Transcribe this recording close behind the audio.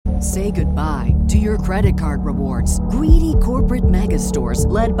Say goodbye to your credit card rewards. Greedy corporate mega stores,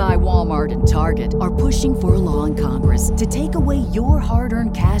 led by Walmart and Target, are pushing for a law in Congress to take away your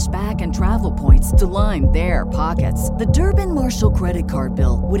hard-earned cash back and travel points to line their pockets. The Durbin-Marshall credit card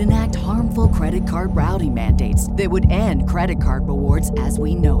bill would enact harmful credit card routing mandates that would end credit card rewards as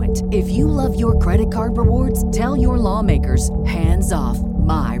we know it. If you love your credit card rewards, tell your lawmakers, hands off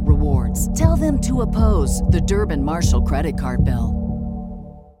my rewards. Tell them to oppose the Durbin-Marshall credit card bill.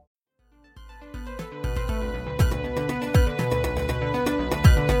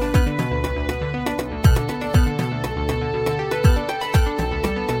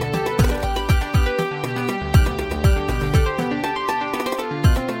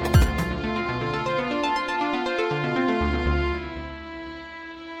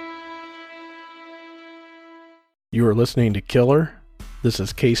 You are listening to Killer. This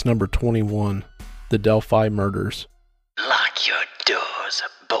is case number 21, the Delphi murders. Lock your doors,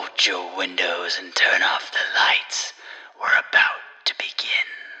 bolt your windows, and turn off the lights. We're about to begin.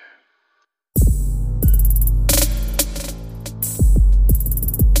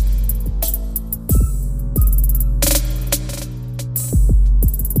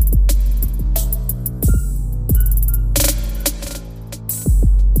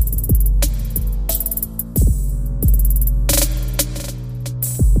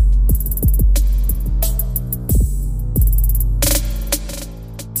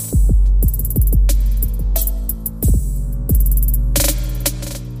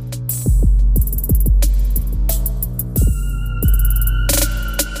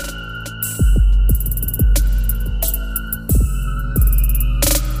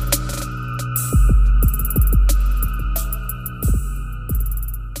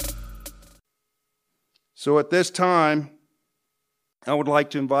 So at this time, I would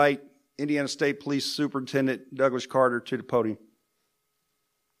like to invite Indiana State Police Superintendent Douglas Carter to the podium.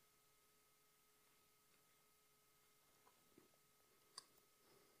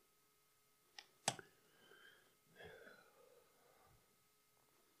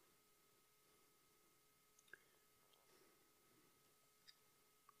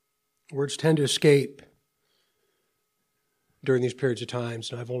 Words tend to escape during these periods of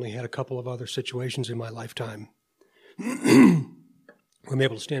times, and I've only had a couple of other situations in my lifetime where I'm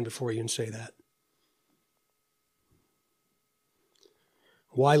able to stand before you and say that.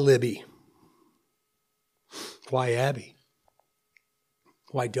 Why Libby? Why Abby?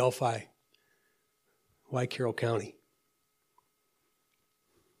 Why Delphi? Why Carroll County?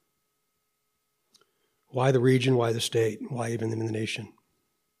 Why the region? Why the state? Why even in the nation?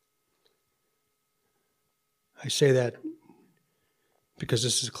 I say that because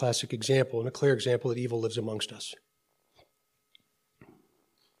this is a classic example and a clear example that evil lives amongst us.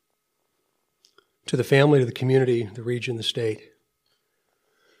 To the family, to the community, the region, the state,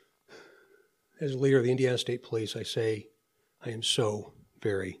 as a leader of the Indiana State Police, I say, I am so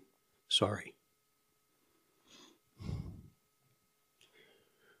very sorry.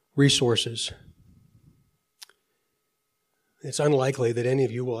 Resources. It's unlikely that any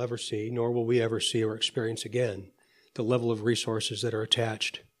of you will ever see, nor will we ever see or experience again, the level of resources that are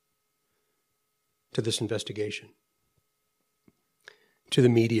attached to this investigation. To the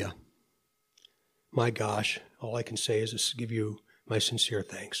media, my gosh, all I can say is to give you my sincere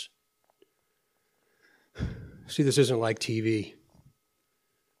thanks. See, this isn't like TV.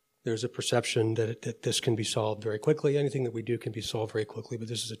 There's a perception that this can be solved very quickly. Anything that we do can be solved very quickly, but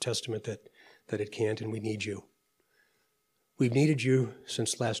this is a testament that it can't, and we need you. We've needed you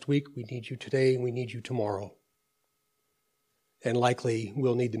since last week. We need you today, and we need you tomorrow. And likely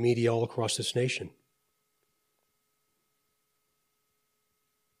we'll need the media all across this nation.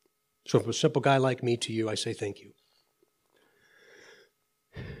 So from a simple guy like me to you, I say thank you.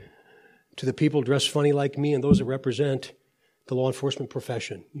 To the people dressed funny like me and those that represent the law enforcement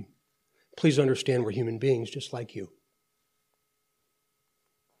profession, please understand we're human beings just like you.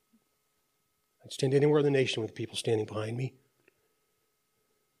 I'd stand anywhere in the nation with people standing behind me.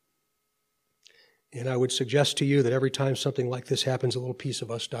 And I would suggest to you that every time something like this happens, a little piece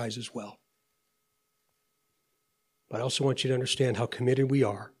of us dies as well. But I also want you to understand how committed we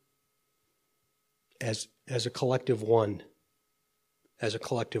are as a collective one,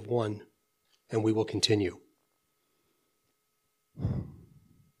 and we will continue.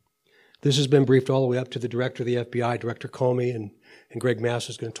 This has been briefed all the way up to the director of the FBI, Director Comey, and Greg Mass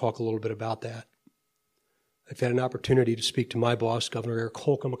is going to talk a little bit about that. I've had an opportunity to speak to my boss, Governor Eric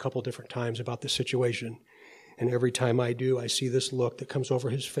Holcomb, a couple different times about this situation. And every time I do, I see this look that comes over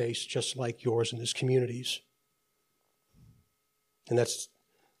his face, just like yours and this community's. And that's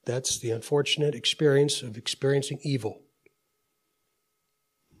the unfortunate experience of experiencing evil.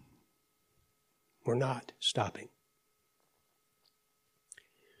 We're not stopping.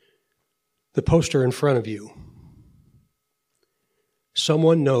 The poster in front of you.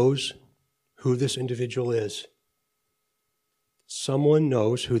 Someone knows who this individual is. Someone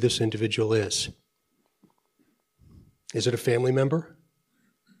knows who this individual is. Is it a family member?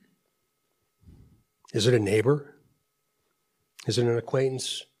 Is it a neighbor? Is it an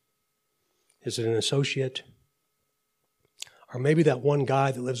acquaintance? Is it an associate? Or maybe that one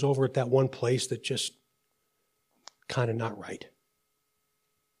guy that lives over at that one place that just kind of not right.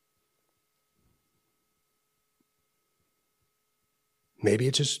 Maybe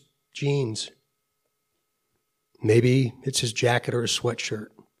it's his jeans. Maybe it's his jacket or his sweatshirt.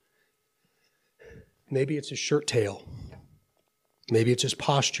 Maybe it's his shirt tail. Maybe it's his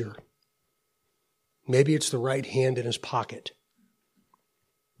posture. Maybe it's the right hand in his pocket.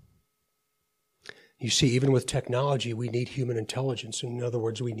 You see, even with technology, we need human intelligence. In other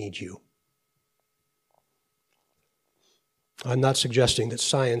words, we need you. I'm not suggesting that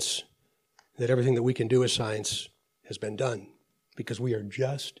science, that everything that we can do as science has been done, because we are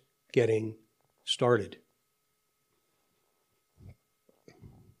just getting started.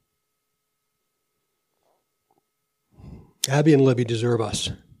 Abby and Libby deserve us.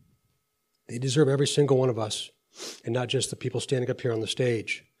 They deserve every single one of us, and not just the people standing up here on the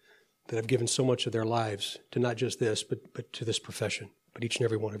stage that have given so much of their lives to not just this, but to this profession, but each and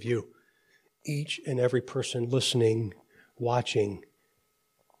every one of you. Each and every person listening, watching,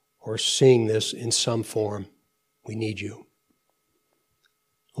 or seeing this in some form, we need you.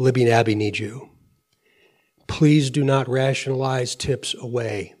 Libby and Abby need you. Please do not rationalize tips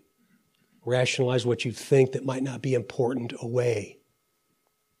away. Rationalize what you think that might not be important away.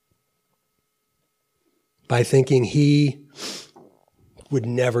 By thinking he would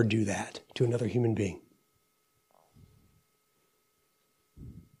never do that to another human being.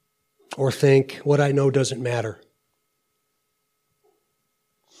 Or think, what I know doesn't matter.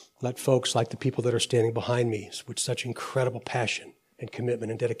 Let folks like the people that are standing behind me with such incredible passion and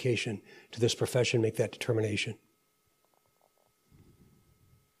commitment and dedication to this profession make that determination.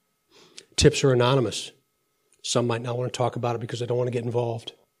 Tips are anonymous. Some might not want to talk about it because they don't want to get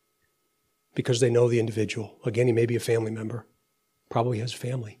involved, because they know the individual. Again, he may be a family member. Probably has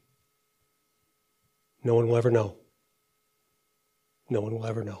family. No one will ever know. No one will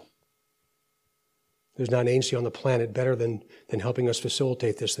ever know. There's not an agency on the planet better than helping us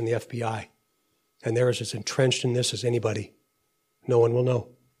facilitate this than the FBI. And they're as entrenched in this as anybody. No one will know.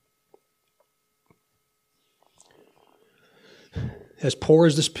 As poor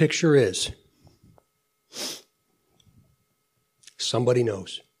as this picture is, somebody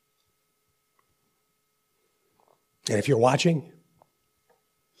knows. And if you're watching,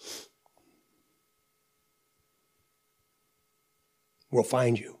 we'll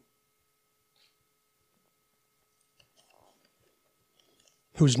find you.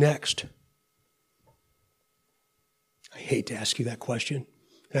 Who's next? I hate to ask you that question,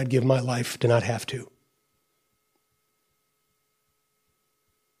 and I'd give my life to not have to.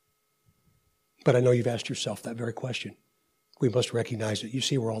 But I know you've asked yourself that very question. We must recognize it. You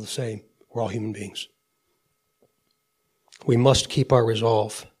see, we're all the same. We're all human beings. We must keep our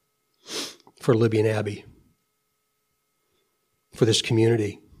resolve for Libby and Abby, for this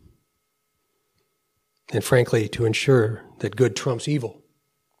community, and frankly, to ensure that good trumps evil.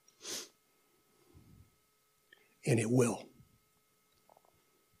 And it will.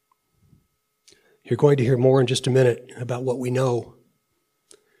 You're going to hear more in just a minute about what we know.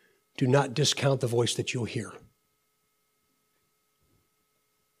 Do not discount the voice that you'll hear.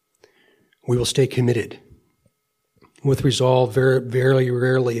 We will stay committed with resolve very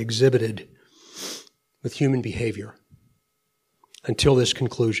rarely exhibited with human behavior until this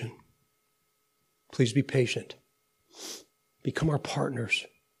conclusion. Please be patient. Become our partners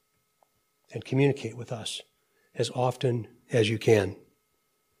and communicate with us as often as you can.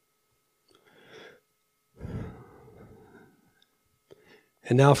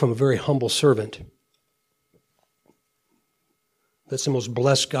 And now from a very humble servant, that's the most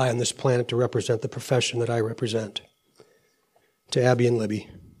blessed guy on this planet to represent the profession that I represent, to Abby and Libby.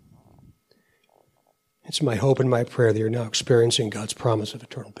 It's my hope and my prayer that you're now experiencing God's promise of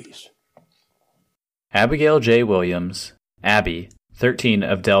eternal peace. Abigail J. Williams, Abby, 13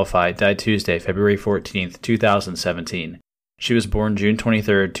 of Delphi, died Tuesday, February 14, 2017. She was born June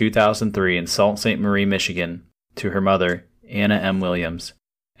 23, 2003 in Sault Ste. Marie, Michigan, to her mother, Anna M. Williams.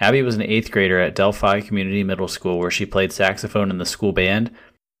 Abby was an 8th grader at Delphi Community Middle School where she played saxophone in the school band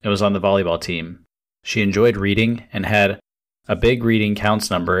and was on the volleyball team. She enjoyed reading and had a big reading counts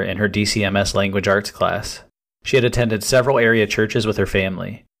number in her DCMS language arts class. She had attended several area churches with her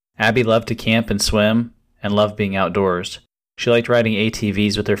family. Abby loved to camp and swim and loved being outdoors. She liked riding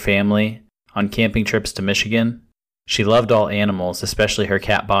ATVs with her family on camping trips to Michigan. She loved all animals, especially her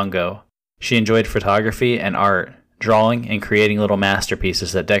cat Bongo. She enjoyed photography and art, drawing and creating little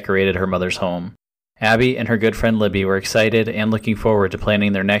masterpieces that decorated her mother's home. Abby and her good friend Libby were excited and looking forward to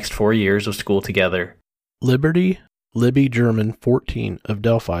planning their next 4 years of school together. Liberty Libby German, 14, of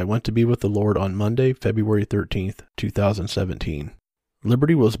Delphi, went to be with the Lord on Monday, February 13th, 2017.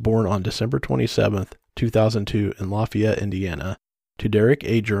 Liberty was born on December 27th, 2002 in Lafayette, Indiana, to Derek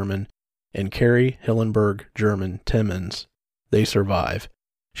A. German and Carrie Hillenberg German Timmons. They survive.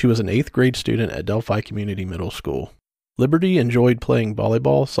 She was an 8th grade student at Delphi Community Middle School. Liberty enjoyed playing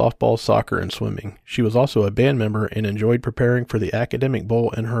volleyball, softball, soccer, and swimming. She was also a band member and enjoyed preparing for the academic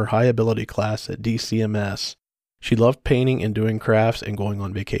bowl in her high ability class at DCMS. She loved painting and doing crafts and going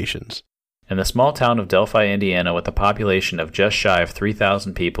on vacations. In the small town of Delphi, Indiana, with a population of just shy of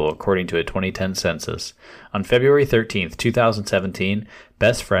 3,000 people according to a 2010 census, on February 13, 2017,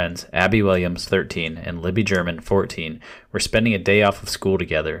 best friends Abby Williams, 13, and Libby German, 14, were spending a day off of school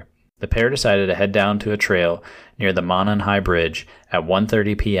together. The pair decided to head down to a trail near the Monon High Bridge at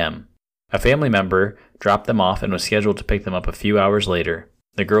 1:30 p.m. A family member dropped them off and was scheduled to pick them up a few hours later.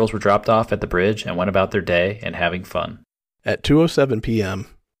 The girls were dropped off at the bridge and went about their day and having fun. At 2:07 p.m.,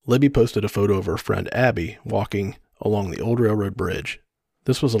 Libby posted a photo of her friend Abby walking along the old railroad bridge.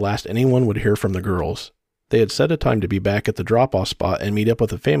 This was the last anyone would hear from the girls. They had set a time to be back at the drop-off spot and meet up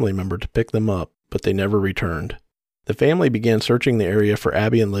with a family member to pick them up, but they never returned. The family began searching the area for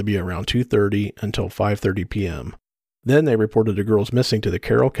Abby and Libby around 2:30 until 5:30 p.m. Then they reported the girls missing to the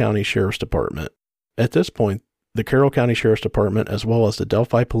Carroll County Sheriff's Department. At this point, the Carroll County Sheriff's Department, as well as the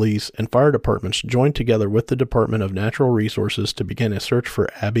Delphi Police and Fire Departments, joined together with the Department of Natural Resources to begin a search for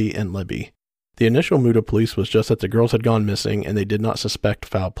Abby and Libby. The initial mood of police was just that the girls had gone missing and they did not suspect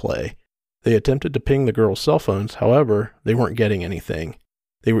foul play. They attempted to ping the girls' cell phones, however, they weren't getting anything.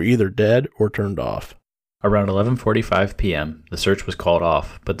 They were either dead or turned off. Around 11:45 p.m., the search was called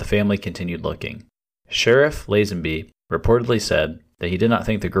off, but the family continued looking. Sheriff Lazenby reportedly said that he did not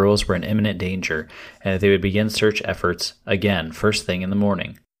think the girls were in imminent danger and that they would begin search efforts again first thing in the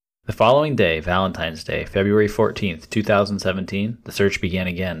morning. The following day, Valentine's Day, February 14th, 2017, the search began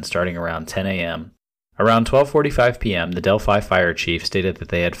again starting around 10 a.m. Around 12:45 p.m., the Delphi fire chief stated that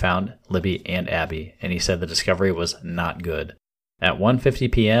they had found Libby and Abby, and he said the discovery was not good. At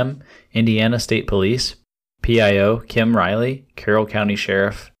 1:50 p.m., Indiana State Police, PIO Kim Riley, Carroll County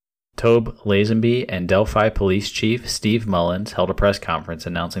Sheriff Tobe Lazenby, and Delphi Police Chief Steve Mullins held a press conference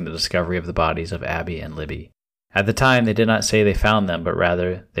announcing the discovery of the bodies of Abby and Libby. At the time, they did not say they found them, but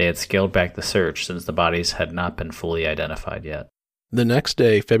rather they had scaled back the search since the bodies had not been fully identified yet. The next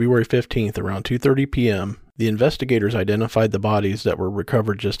day, February 15th, around 2:30 p.m., the investigators identified the bodies that were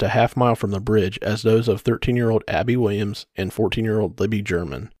recovered just a half mile from the bridge as those of 13-year-old Abby Williams and 14-year-old Libby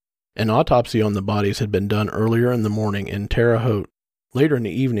German. An autopsy on the bodies had been done earlier in the morning in Terre Haute. Later in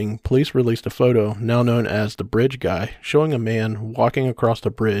the evening, police released a photo, now known as the Bridge Guy, showing a man walking across the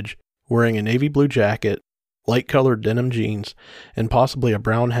bridge wearing a navy blue jacket, light-colored denim jeans, and possibly a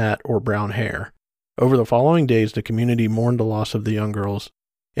brown hat or brown hair. Over the following days, the community mourned the loss of the young girls,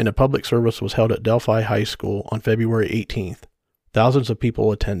 and a public service was held at Delphi High School on February 18th. Thousands of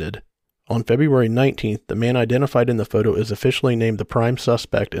people attended. On February 19th, the man identified in the photo is officially named the prime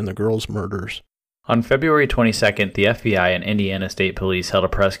suspect in the girls' murders. On February 22nd, the FBI and Indiana State Police held a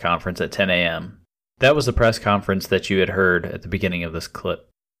press conference at 10 a.m. That was the press conference that you had heard at the beginning of this clip.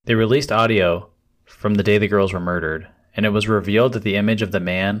 They released audio from the day the girls were murdered, and it was revealed that the image of the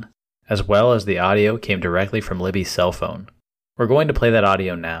man, as well as the audio, came directly from Libby's cell phone. We're going to play that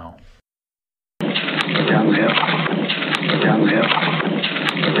audio now. Downhill. Downhill.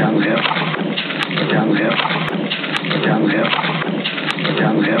 Downhill. Downhill. Downhill. Downhill.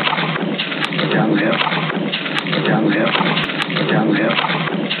 Downhill. Downhill. Downhill. Downhill. Downhill.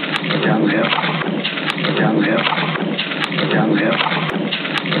 Downhill. Downhill.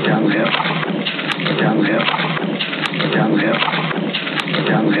 Downhill. Downhill.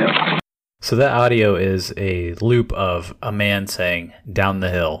 Downhill. So that audio is a loop of a man saying, "down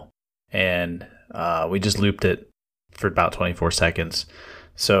the hill." And we just looped it for about 24 seconds.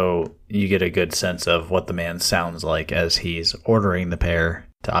 So you get a good sense of what the man sounds like as he's ordering the pair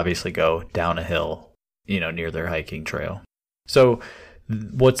to obviously go down a hill, near their hiking trail. So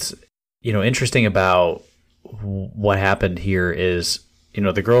what's, interesting about what happened here is,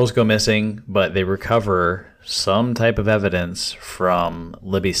 the girls go missing, but they recover some type of evidence from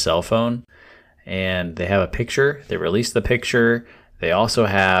Libby's cell phone, and they have a picture. They release the picture. They also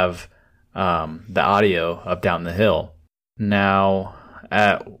have the audio of Down the Hill. Now,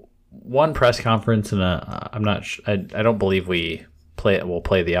 at one press conference, and I'm not. I don't believe we'll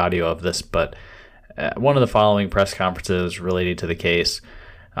play the audio of this, but one of the following press conferences related to the case,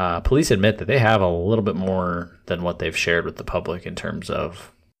 police admit that they have a little bit more than what they've shared with the public in terms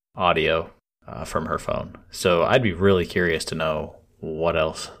of audio from her phone. So I'd be really curious to know what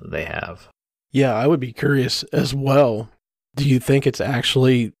else they have. Yeah, I would be curious as well. Do you think it's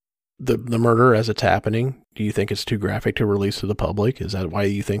actually the murder as it's happening? Do you think it's too graphic to release to the public? Is that why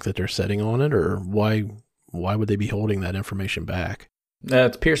you think that they're setting on it, or why would they be holding that information back?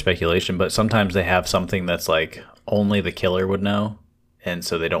 It's pure speculation, but sometimes they have something that's like only the killer would know, and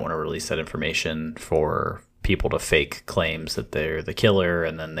so they don't want to release that information for people to fake claims that they're the killer,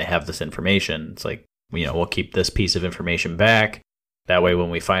 and then they have this information. It's like, we'll keep this piece of information back. That way when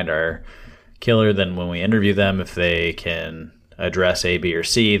we find our killer, then when we interview them, if they can address A, B, or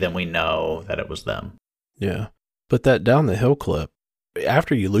C, then we know that it was them. Yeah. But that down the hill clip,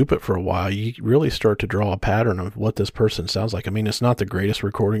 after you loop it for a while, you really start to draw a pattern of what this person sounds like. I mean, it's not the greatest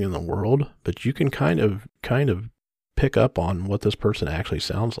recording in the world, but you can kind of pick up on what this person actually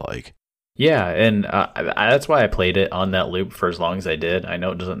sounds like. Yeah, and that's why I played it on that loop for as long as I did. I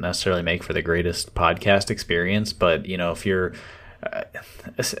know it doesn't necessarily make for the greatest podcast experience, but, if you're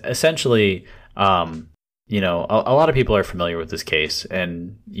essentially, a lot of people are familiar with this case,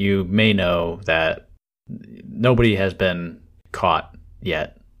 and you may know that nobody has been caught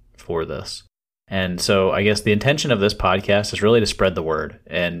yet for this. And so I guess the intention of this podcast is really to spread the word.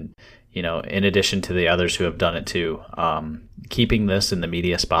 And, in addition to the others who have done it too, keeping this in the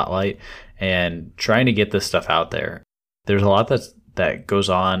media spotlight and trying to get this stuff out there. There's a lot that goes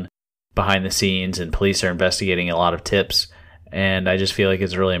on behind the scenes, and police are investigating a lot of tips. And I just feel like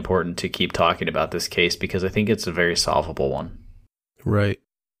it's really important to keep talking about this case because I think it's a very solvable one. Right.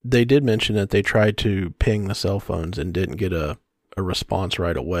 They did mention that they tried to ping the cell phones and didn't get a response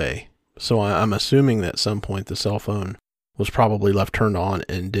right away. So I'm assuming that at some point the cell phone was probably left turned on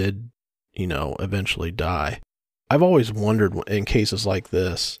and did, eventually die. I've always wondered in cases like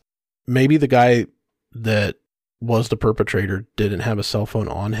this, maybe the guy that was the perpetrator didn't have a cell phone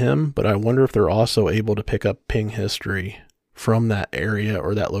on him, but I wonder if they're also able to pick up ping history from that area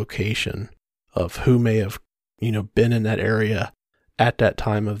or that location of who may have, been in that area at that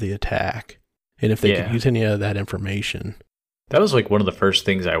time of the attack. And if they could use any of that information. That was like one of the first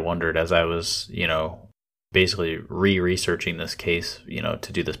things I wondered as I was, basically researching this case,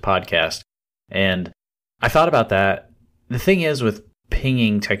 to do this podcast. And I thought about that. The thing is with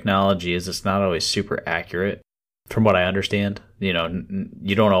pinging technology is it's not always super accurate from what I understand. You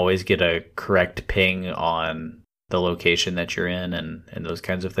don't always get a correct ping on the location that you're in and those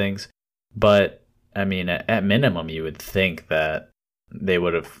kinds of things. But I mean, at minimum, you would think that they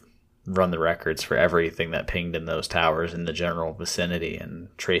would have run the records for everything that pinged in those towers in the general vicinity and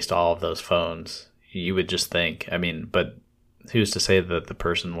traced all of those phones. You would just think, but who's to say that the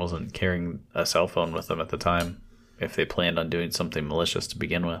person wasn't carrying a cell phone with them at the time if they planned on doing something malicious to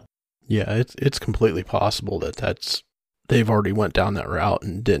begin with? Yeah, it's completely possible that they've already went down that route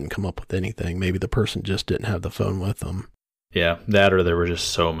and didn't come up with anything. Maybe the person just didn't have the phone with them. Yeah, that or there were just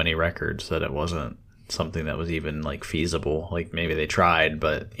so many records that it wasn't something that was even like feasible. Like maybe they tried,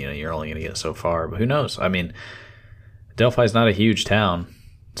 but you're only going to get so far. But who knows? I mean, Delphi's not a huge town,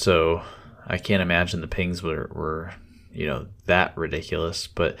 so I can't imagine the pings were that ridiculous.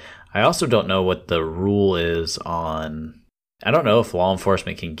 But I also don't know what the rule is on. I don't know if law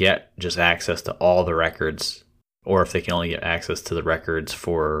enforcement can get just access to all the records, or if they can only get access to the records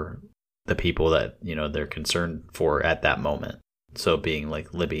for the people that they're concerned for at that moment. So being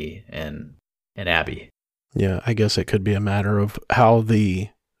like Libby and Abby. Yeah, I guess it could be a matter of how the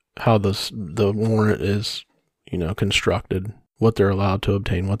warrant is, constructed, what they're allowed to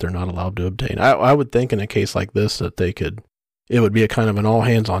obtain, what they're not allowed to obtain. I would think in a case like this that it would be a kind of an all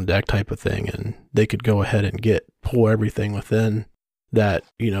hands on deck type of thing, and they could go ahead and pull everything within that,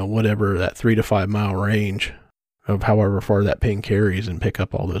 whatever that 3 to 5 mile range of however far that ping carries and pick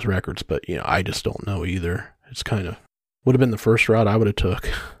up all those records. But, I just don't know either. It's kind of would have been the first route I would have took.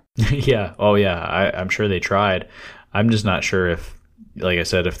 Yeah. Oh, yeah. I'm sure they tried. I'm just not sure if, like I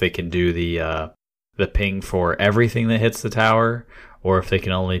said, if they can do the ping for everything that hits the tower, or if they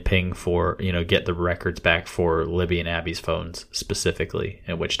can only ping for, get the records back for Libby and Abby's phones specifically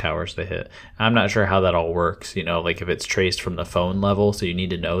and which towers they hit. I'm not sure how that all works, like if it's traced from the phone level, so you need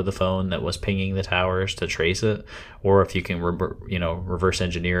to know the phone that was pinging the towers to trace it, or if you can, reverse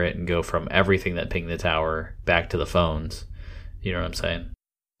engineer it and go from everything that pinged the tower back to the phones. You know what I'm saying?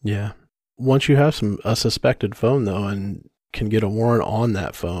 Yeah. Once you have a suspected phone, though, and can get a warrant on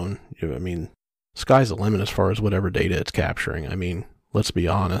that phone, sky's the limit as far as whatever data it's capturing. Let's be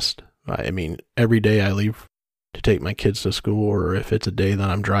honest. I mean, every day I leave to take my kids to school, or if it's a day that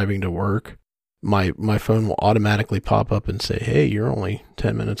I'm driving to work, my phone will automatically pop up and say, hey, you're only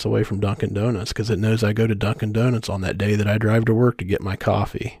 10 minutes away from Dunkin' Donuts, because it knows I go to Dunkin' Donuts on that day that I drive to work to get my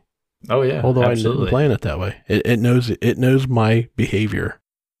coffee. Oh, yeah. Although absolutely. I didn't plan it that way. It knows my behavior.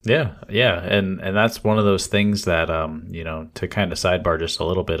 Yeah. And that's one of those things that, to kind of sidebar just a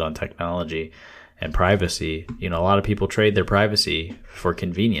little bit on technology and privacy, a lot of people trade their privacy for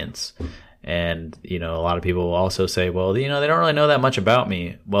convenience. And, a lot of people will also say, well, they don't really know that much about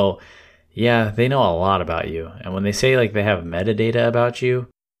me. Well, yeah, they know a lot about you. And when they say like they have metadata about you,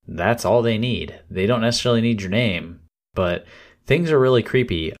 that's all they need. They don't necessarily need your name, but things are really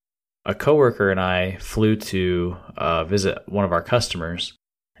creepy. A coworker and I flew to visit one of our customers,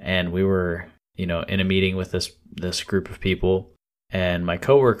 and we were, in a meeting with this group of people, and my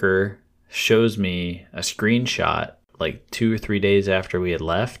coworker shows me a screenshot like 2 or 3 days after we had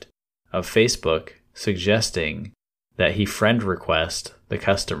left of Facebook suggesting that he friend request the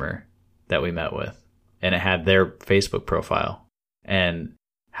customer that we met with, and it had their Facebook profile. And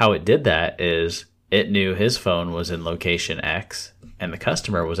how it did that is it knew his phone was in location X and the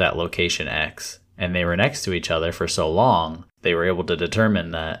customer was at location X, and they were next to each other for so long, they were able to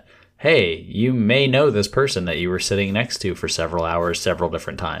determine that, hey, you may know this person that you were sitting next to for several hours, several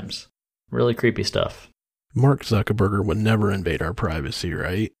different times. Really creepy stuff. Mark Zuckerberg would never invade our privacy,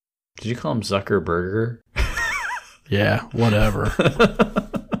 right? Did you call him Zuckerberger? Yeah, whatever.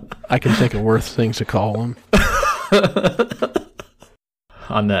 I can think of worse things to call him.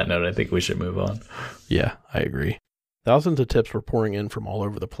 On that note, I think we should move on. Yeah, I agree. Thousands of tips were pouring in from all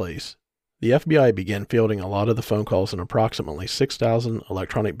over the place. The FBI began fielding a lot of the phone calls, and approximately 6,000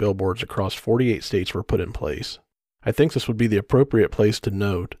 electronic billboards across 48 states were put in place. I think this would be the appropriate place to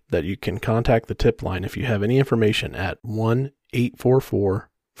note that you can contact the tip line if you have any information at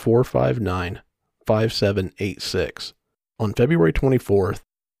 1-844-459-5786. On February 24th,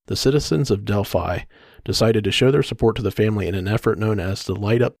 the citizens of Delphi decided to show their support to the family in an effort known as the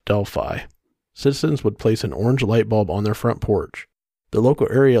Light Up Delphi. Citizens would place an orange light bulb on their front porch. The local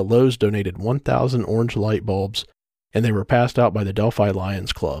area Lowe's donated 1,000 orange light bulbs, and they were passed out by the Delphi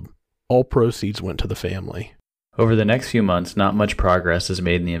Lions Club. All proceeds went to the family. Over the next few months, not much progress is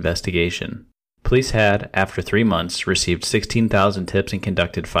made in the investigation. Police had, after 3 months, received 16,000 tips and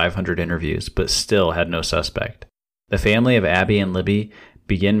conducted 500 interviews, but still had no suspect. The family of Abby and Libby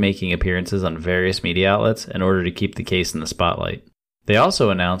began making appearances on various media outlets in order to keep the case in the spotlight. They also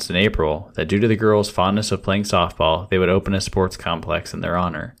announced in April that due to the girls' fondness of playing softball, they would open a sports complex in their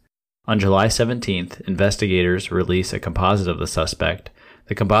honor. On July 17th, investigators released a composite of the suspect.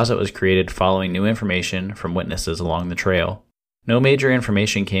 The composite was created following new information from witnesses along the trail. No major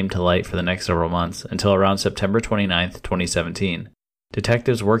information came to light for the next several months until around September 29th, 2017.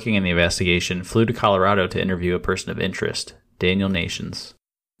 Detectives working in the investigation flew to Colorado to interview a person of interest, Daniel Nations.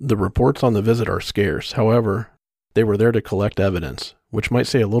 The reports on the visit are scarce. However, they were there to collect evidence, which might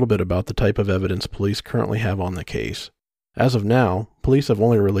say a little bit about the type of evidence police currently have on the case. As of now, police have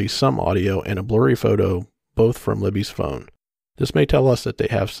only released some audio and a blurry photo, both from Libby's phone. This may tell us that they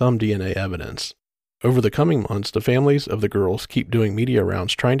have some DNA evidence. Over the coming months, the families of the girls keep doing media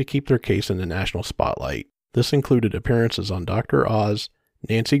rounds trying to keep their case in the national spotlight. This included appearances on Dr. Oz,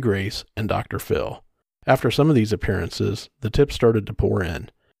 Nancy Grace, and Dr. Phil. After some of these appearances, the tips started to pour in.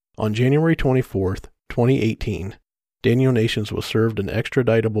 On January 24th, 2018, Daniel Nations was served an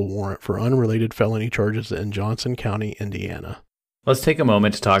extraditable warrant for unrelated felony charges in Johnson County, Indiana. Let's take a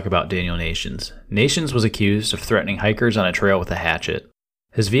moment to talk about Daniel Nations. Nations was accused of threatening hikers on a trail with a hatchet.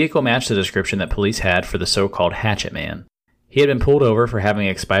 His vehicle matched the description that police had for the so-called Hatchet Man. He had been pulled over for having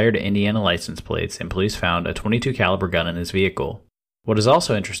expired Indiana license plates, and police found a .22 caliber gun in his vehicle. What is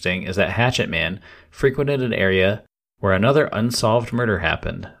also interesting is that Hatchet Man frequented an area where another unsolved murder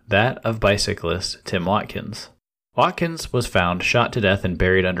happened, that of bicyclist Tim Watkins. Watkins was found shot to death and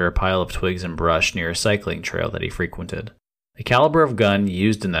buried under a pile of twigs and brush near a cycling trail that he frequented. The caliber of gun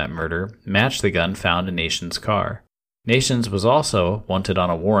used in that murder matched the gun found in Nations' car. Nations was also wanted on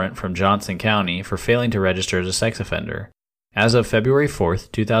a warrant from Johnson County for failing to register as a sex offender. As of February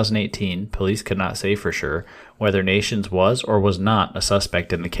 4th, 2018, police could not say for sure whether Nations was or was not a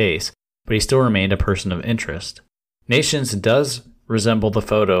suspect in the case, but he still remained a person of interest. Nations does resemble the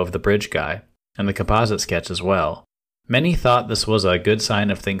photo of the bridge guy, and the composite sketch as well. Many thought this was a good sign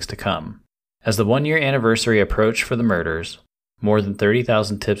of things to come. As the 1-year anniversary approached for the murders, more than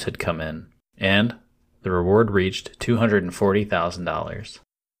 30,000 tips had come in, and the reward reached $240,000.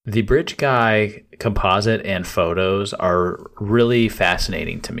 The bridge guy composite and photos are really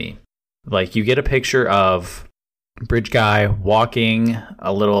fascinating to me. Like, you get a picture of bridge guy walking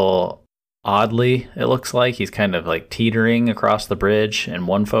a little oddly, it looks like. He's kind of like teetering across the bridge in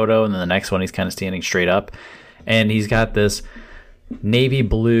one photo, and then the next one he's kind of standing straight up. And he's got this navy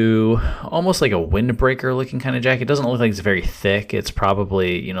blue, almost like a windbreaker looking kind of jacket. It doesn't look like it's very thick. It's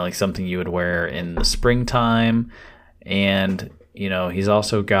probably, like something you would wear in the springtime. And, he's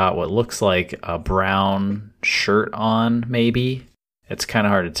also got what looks like a brown shirt on, maybe. It's kind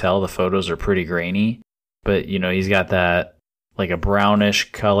of hard to tell. The photos are pretty grainy. But, he's got that like a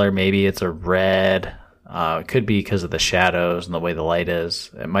brownish color. Maybe it's a red. It could be because of the shadows and the way the light is.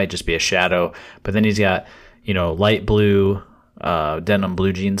 It might just be a shadow. But then he's got, light blue denim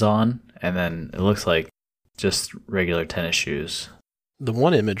blue jeans on, and then it looks like just regular tennis shoes. The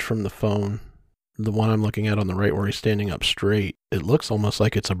one image from the phone, the one I'm looking at on the right where he's standing up straight, it looks almost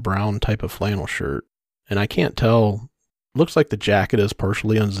like it's a brown type of flannel shirt. And I can't tell, looks like the jacket is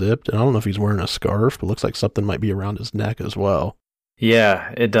partially unzipped, and I don't know if he's wearing a scarf, but it looks like something might be around his neck as well.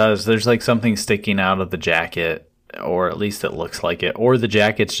 Yeah, it does. There's like something sticking out of the jacket, or at least it looks like it, or the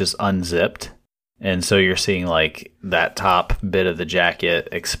jacket's just unzipped. And so you're seeing like that top bit of the jacket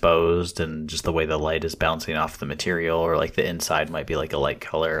exposed, and just the way the light is bouncing off the material, or like the inside might be like a light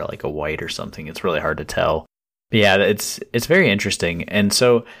color, like a white or something. It's really hard to tell. But yeah, it's very interesting. And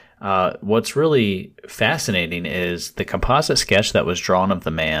so what's really fascinating is the composite sketch that was drawn of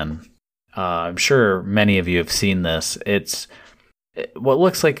the man. I'm sure many of you have seen this. It's what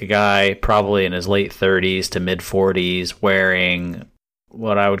looks like a guy probably in his late 30s to mid 40s wearing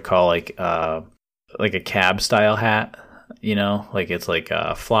what I would call like a cab style hat, like it's like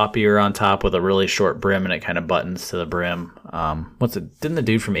floppier on top with a really short brim, and it kind of buttons to the brim. Didn't the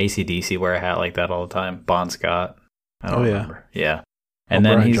dude from AC/DC wear a hat like that all the time? Bon Scott? I don't remember. Yeah. And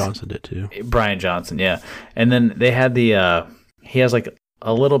then Brian Johnson did too. Brian Johnson, yeah. And then they had he has like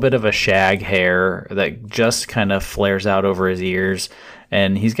a little bit of a shag hair that just kind of flares out over his ears,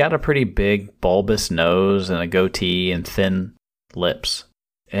 and he's got a pretty big bulbous nose and a goatee and thin lips.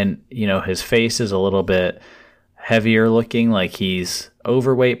 And, his face is a little bit heavier looking, like he's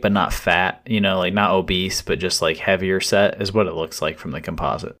overweight but not fat, like not obese, but just like heavier set is what it looks like from the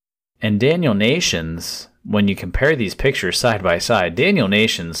composite. And Daniel Nations, when you compare these pictures side by side, Daniel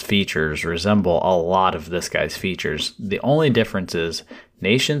Nations' features resemble a lot of this guy's features. The only difference is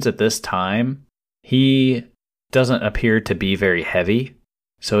Nations at this time, he doesn't appear to be very heavy,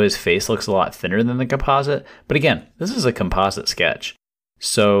 so his face looks a lot thinner than the composite. But again, this is a composite sketch.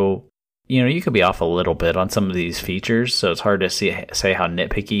 So, you could be off a little bit on some of these features, so it's hard to say how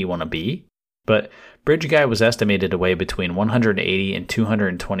nitpicky you want to be. But Bridge Guy was estimated to weigh between 180 and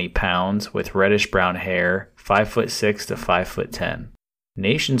 220 pounds with reddish brown hair, 5'6" to 5'10".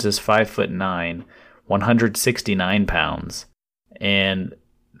 Nations is 5'9", 169 pounds. And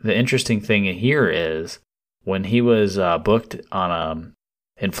the interesting thing here is when he was booked on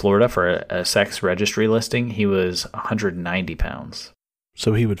in Florida for a sex registry listing, he was 190 pounds.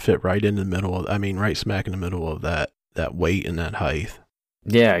 So he would fit right in the middle right smack in the middle of that weight and that height.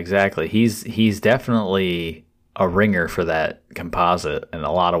 Yeah, exactly. He's definitely a ringer for that composite in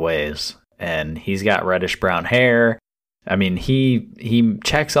a lot of ways. And he's got reddish brown hair. He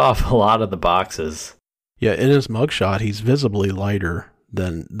checks off a lot of the boxes. Yeah, in his mugshot, he's visibly lighter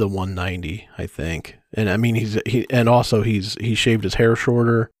than the 190, I think. And he shaved his hair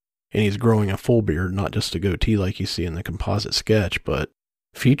shorter, and he's growing a full beard, not just a goatee like you see in the composite sketch, but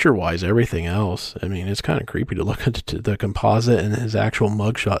feature-wise, everything else. It's kind of creepy to look at the composite and his actual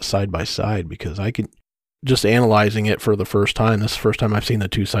mugshot side by side, because I could, just analyzing it for the first time, this is the first time I've seen the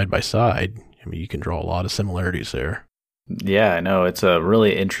two side by side. You can draw a lot of similarities there. Yeah, I know. It's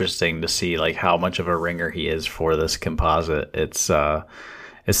really interesting to see like how much of a ringer he is for this composite. It's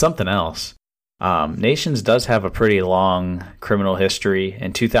something else. Nations does have a pretty long criminal history.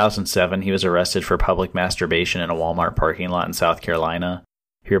 In 2007, he was arrested for public masturbation in a Walmart parking lot in South Carolina.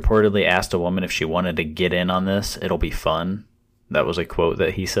 He reportedly asked a woman if she wanted to get in on this. It'll be fun. That was a quote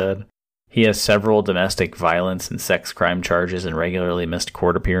that he said. He has several domestic violence and sex crime charges and regularly missed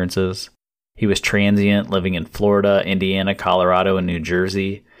court appearances. He was transient, living in Florida, Indiana, Colorado, and New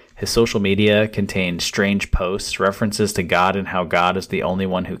Jersey. His social media contained strange posts, references to God and how God is the only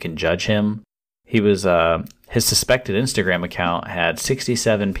one who can judge him. His suspected Instagram account had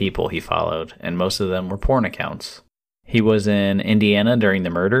 67 people he followed, and most of them were porn accounts. He was in Indiana during the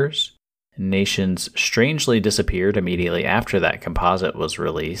murders. Nations strangely disappeared immediately after that composite was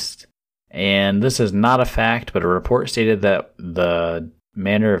released. And this is not a fact, but a report stated that the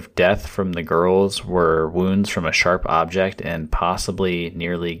manner of death from the girls were wounds from a sharp object and possibly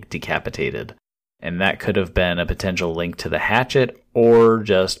nearly decapitated. And that could have been a potential link to the hatchet or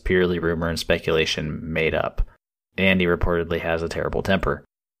just purely rumor and speculation made up. And he reportedly has a terrible temper.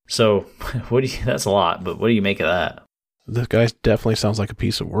 So that's a lot, but what do you make of that? This guy definitely sounds like a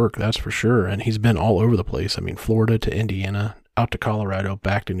piece of work, that's for sure. And he's been all over the place. I mean, Florida to Indiana, out to Colorado,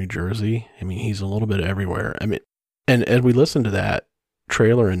 back to New Jersey. I mean, he's a little bit everywhere. I mean, and we listened to that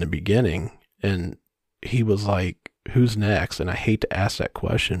trailer in the beginning, and he was like, who's next? And I hate to ask that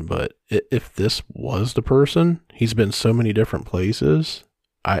question, but if this was the person, he's been so many different places.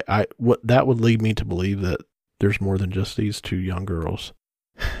 What that would lead me to believe that there's more than just these two young girls.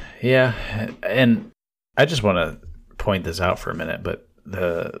 Yeah, and I just want to point this out for a minute, but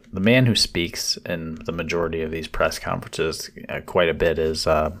the man who speaks in the majority of these press conferences quite a bit is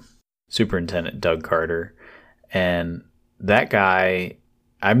Superintendent Doug Carter. And that guy,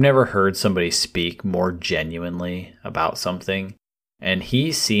 I've never heard somebody speak more genuinely about something. And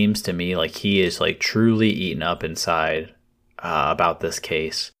he seems to me like he is like truly eaten up inside about this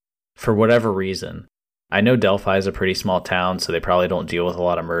case for whatever reason. I know Delphi is a pretty small town, so they probably don't deal with a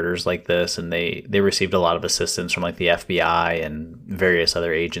lot of murders like this, and they received a lot of assistance from like the FBI and various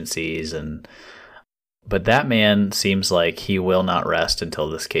other agencies, but that man seems like he will not rest until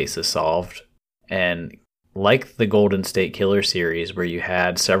this case is solved. And like the Golden State Killer series, where you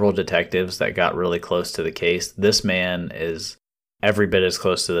had several detectives that got really close to the case, this man is every bit as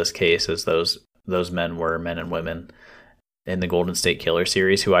close to this case as those men were, men and women in the Golden State Killer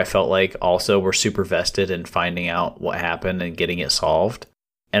series, who I felt like also were super vested in finding out what happened and getting it solved.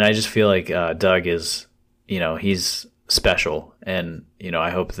 And I just feel like Doug is, he's special. And, I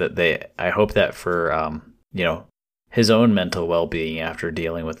hope that for, his own mental well-being after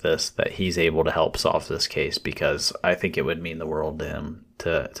dealing with this, that he's able to help solve this case, because I think it would mean the world to him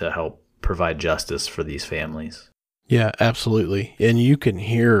to help provide justice for these families. Yeah, absolutely. And you can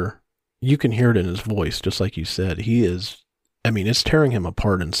hear it in his voice, just like you said. It's tearing him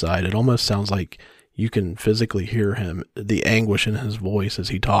apart inside. It almost sounds like you can physically hear him, the anguish in his voice as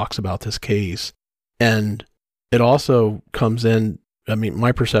he talks about this case. And it also comes in,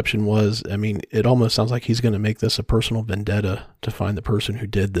 my perception was, it almost sounds like he's going to make this a personal vendetta to find the person who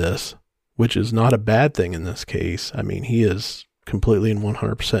did this, which is not a bad thing in this case. He is completely and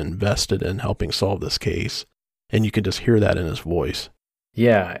 100% invested in helping solve this case. And you can just hear that in his voice.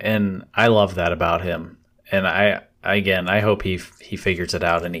 Yeah, and I love that about him. And I hope he figures it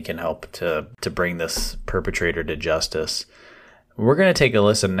out and he can help to bring this perpetrator to justice. We're going to take a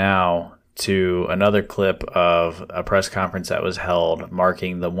listen now to another clip of a press conference that was held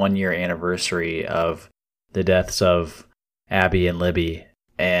marking the 1-year anniversary of the deaths of Abby and Libby.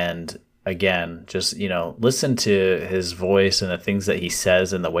 And again, just, listen to his voice and the things that he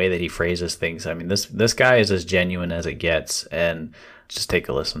says and the way that he phrases things. This guy is as genuine as it gets, and just take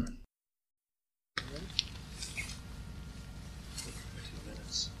a listen.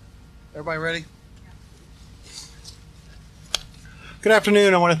 Everybody ready? Good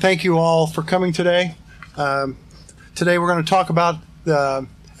afternoon. I want to thank you all for coming today. Today we're going to talk about the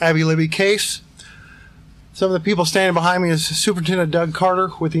Abby Libby case. Some of the people standing behind me is Superintendent Doug Carter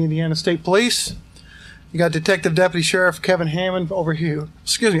with the Indiana State Police. You got Detective Deputy Sheriff Kevin Hammond over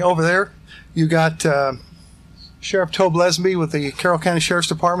there. You got Sheriff Tobe Lesby with the Carroll County Sheriff's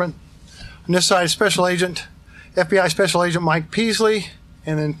Department. On this side, FBI Special Agent Mike Peasley,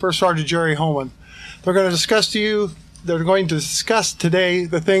 and then First Sergeant Jerry Holman. They're going to discuss today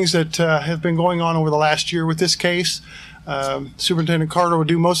the things that have been going on over the last year with this case. Superintendent Carter will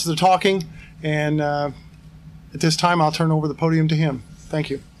do most of the talking, and at this time I'll turn over the podium to him.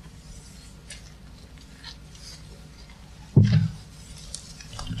 Thank you.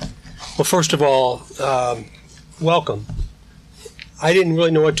 Well, first of all, welcome. I didn't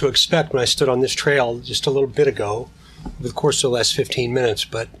really know what to expect when I stood on this trail just a little bit ago, over the course of the last 15 minutes,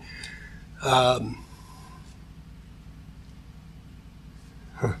 but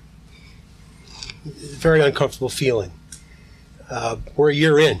very uncomfortable feeling. We're a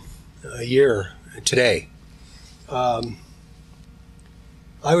year today. I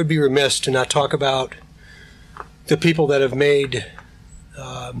would be remiss to not talk about the people that have made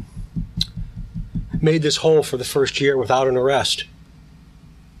this whole for the first year without an arrest.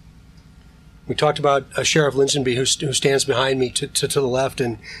 We talked about Sheriff Linsonby, who stands behind me to the left,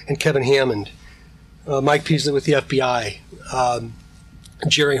 and Kevin Hammond, Mike Peasley with the FBI,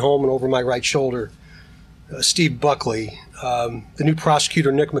 Jerry Holman over my right shoulder, Steve Buckley, the new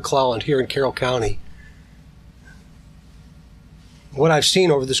prosecutor Nick McClelland here in Carroll County. What I've seen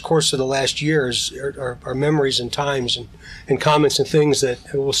over this course of the last years are memories and times and comments and things that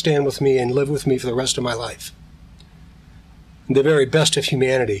will stand with me and live with me for the rest of my life. The very best of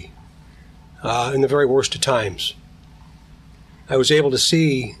humanity. In the very worst of times. I was able to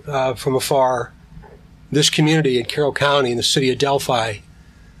see from afar this community in Carroll County in the city of Delphi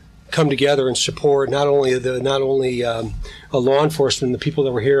come together and support not only law enforcement, the people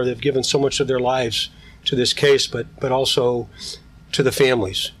that were here that have given so much of their lives to this case, but also to the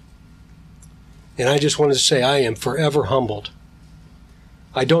families. And I just wanted to say I am forever humbled.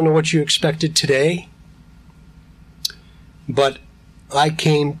 I don't know what you expected today, but I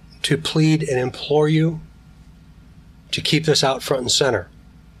came to plead and implore you to keep this out front and center.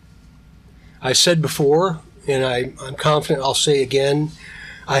 I've said before, and I'm confident I'll say again,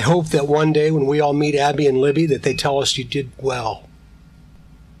 I hope that one day when we all meet Abby and Libby that they tell us you did well.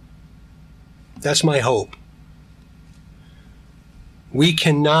 That's my hope. We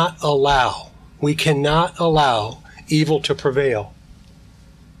cannot allow evil to prevail.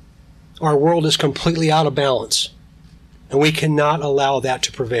 Our world is completely out of balance, and we cannot allow that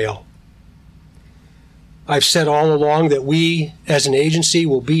to prevail. I've said all along that we, as an agency,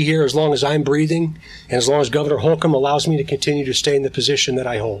 will be here as long as I'm breathing and as long as Governor Holcomb allows me to continue to stay in the position that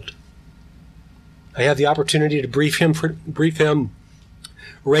I hold. I have the opportunity to brief him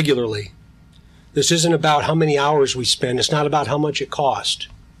regularly. This isn't about how many hours we spend. It's not about how much it costs.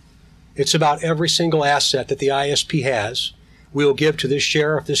 It's about every single asset that the ISP has we will give to this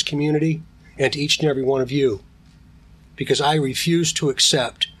sheriff, this community, and to each and every one of you. Because I refuse to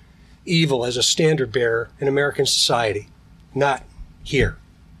accept evil as a standard bearer in American society. Not here.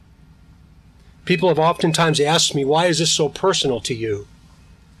 People have oftentimes asked me, why is this so personal to you?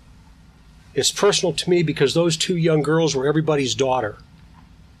 It's personal to me because those two young girls were everybody's daughter.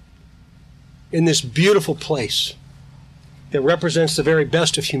 In this beautiful place that represents the very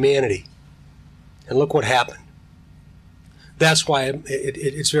best of humanity. And look what happened. That's why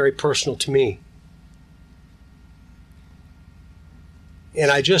it's very personal to me. And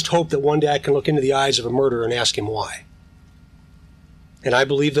I just hope that one day I can look into the eyes of a murderer and ask him why. And I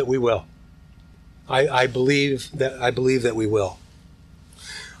believe that we will. I believe that we will.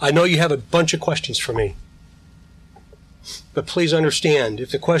 I know you have a bunch of questions for me. But please understand,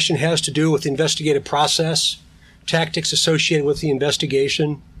 if the question has to do with the investigative process, tactics associated with the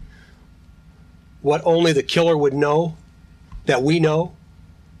investigation, what only the killer would know, that we know,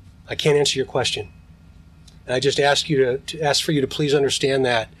 I can't answer your question. And I just ask for you to please understand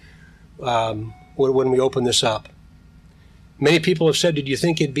that when we open this up. Many people have said, did you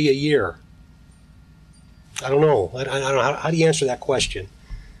think it'd be a year? I don't know. I don't know. How do you answer that question?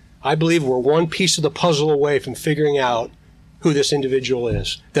 I believe we're one piece of the puzzle away from figuring out who this individual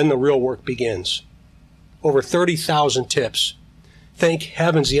is. Then the real work begins. Over 30,000 tips. Thank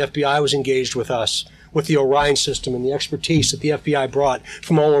heavens the FBI was engaged with us, with the Orion system and the expertise that the FBI brought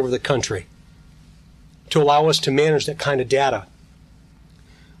from all over the country to allow us to manage that kind of data.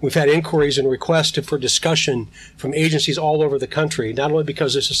 We've had inquiries and requests for discussion from agencies all over the country, not only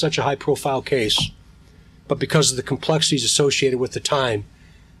because this is such a high-profile case, but because of the complexities associated with the time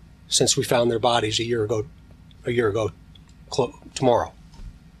since we found their bodies a year ago tomorrow.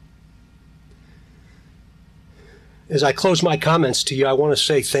 As I close my comments to you, I want to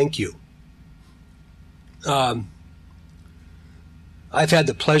say thank you. I've had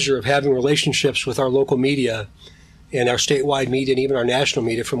the pleasure of having relationships with our local media and our statewide media and even our national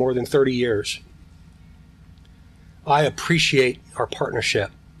media for more than 30 years. I appreciate our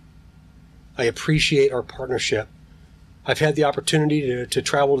partnership. I've had the opportunity to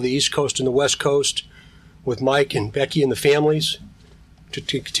travel to the East Coast and the West Coast with Mike and Becky and the families to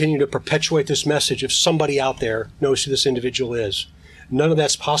continue to perpetuate this message if somebody out there knows who this individual is. None of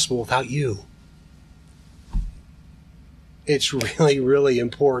that's possible without you. It's really, really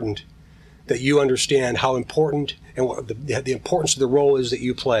important that you understand how important and what the importance of the role is that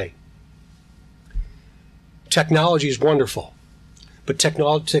you play. Technology is wonderful, but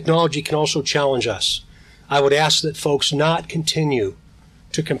technology can also challenge us. I would ask that folks not continue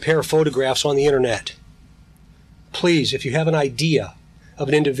to compare photographs on the internet. Please, if you have an idea of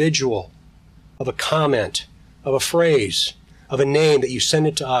an individual, of a comment, of a phrase, of a name, that you send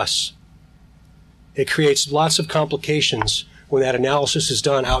it to us. It creates lots of complications when that analysis is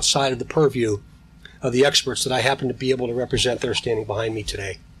done outside of the purview of the experts that I happen to be able to represent. They're standing behind me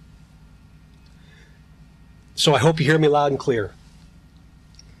today. So I hope you hear me loud and clear.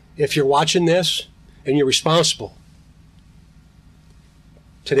 If you're watching this and you're responsible,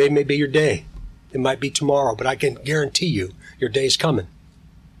 today may be your day. It might be tomorrow, but I can guarantee you your day's coming.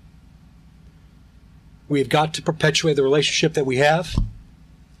 We've got to perpetuate the relationship that we have,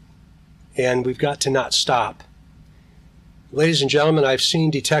 and we've got to not stop. Ladies and gentlemen, I've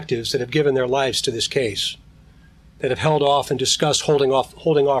seen detectives that have given their lives to this case, that have held off and discussed holding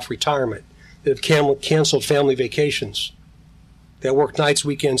off retirement, that have canceled family vacations, that work nights,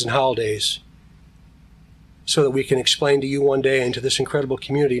 weekends, and holidays. so that we can explain to you one day and to this incredible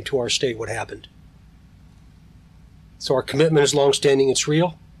community and to our state what happened. So our commitment is longstanding. It's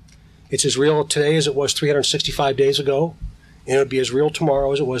real. It's as real today as it was 365 days ago, and it'll be as real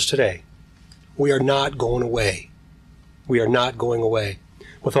tomorrow as it was today. We are not going away. We are not going away.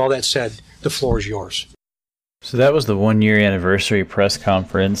 With all that said, the floor is yours. So that was the 1-year anniversary press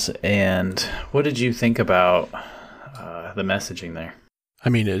conference, and what did you think about the messaging there? I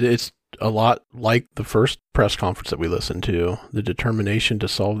mean, it's a lot like the first press conference that we listened to, the determination to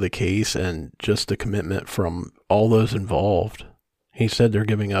solve the case and just the commitment from all those involved. He said they're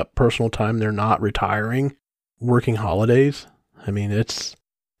giving up personal time. They're not retiring, working holidays. I mean, it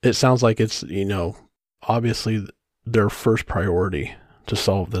sounds like it's, obviously their first priority to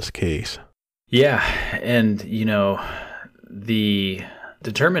solve this case. Yeah. And, the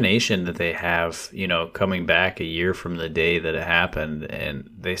determination that they have, coming back a year from the day that it happened, and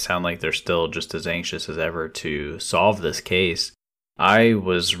they sound like they're still just as anxious as ever to solve this case. I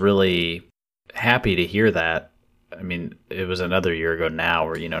was really happy to hear that. I mean, it was another year ago now,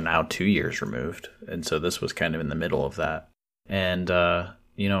 or, now 2 years removed. And so this was kind of in the middle of that. And,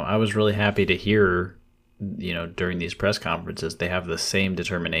 I was really happy to hear, during these press conferences, they have the same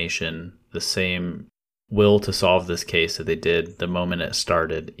determination, the same will to solve this case that they did the moment it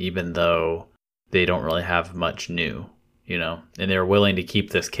started, even though they don't really have much new, and they're willing to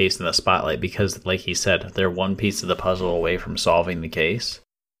keep this case in the spotlight because, like he said, they're one piece of the puzzle away from solving the case.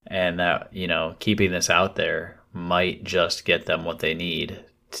 And that, keeping this out there might just get them what they need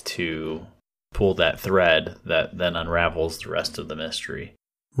to pull that thread that then unravels the rest of the mystery.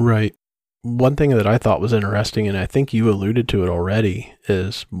 Right. One thing that I thought was interesting, and I think you alluded to it already,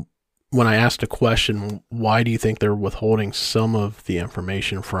 is when I asked a question, why do you think they're withholding some of the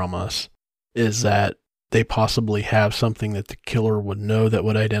information from us, is that they possibly have something that the killer would know that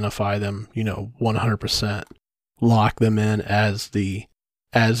would identify them, 100%, lock them in as the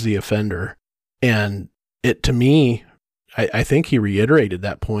offender. And it, to me, I think he reiterated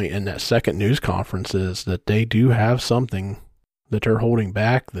that point in that second news conference, is that they do have something that they're holding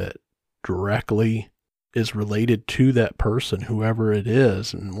back that directly is related to that person, whoever it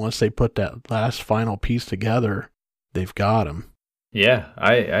is. And once they put that last final piece together, they've got him. Yeah,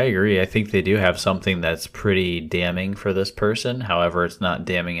 I agree. I think they do have something that's pretty damning for this person. However, it's not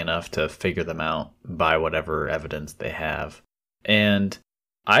damning enough to figure them out by whatever evidence they have. And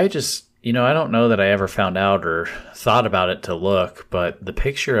I just, I don't know that I ever found out or thought about it to look, but the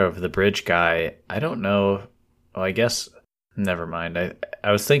picture of the bridge guy, I don't know. Well, I guess, never mind.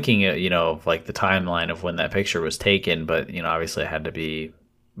 I was thinking, of like the timeline of when that picture was taken, but, obviously it had to be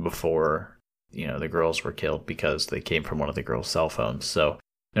before, the girls were killed because they came from one of the girls' cell phones. So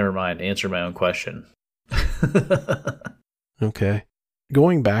never mind. Answer my own question. Okay.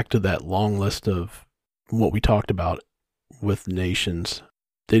 Going back to that long list of what we talked about with nations,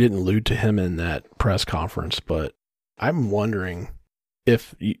 they didn't allude to him in that press conference, but I'm wondering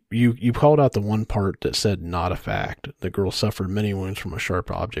if you called out the one part that said not a fact. The girl suffered many wounds from a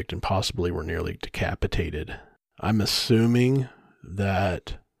sharp object and possibly were nearly decapitated. I'm assuming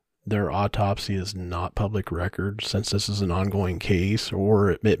that their autopsy is not public record since this is an ongoing case, or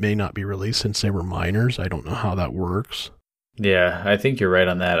it may not be released since they were minors. I don't know how that works. Yeah, I think you're right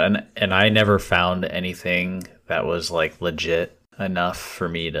on that. And I never found anything that was like legit enough for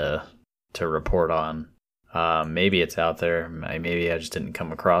me to report on. Maybe it's out there. Maybe I just didn't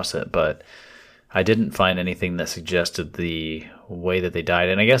come across it, but I didn't find anything that suggested the way that they died.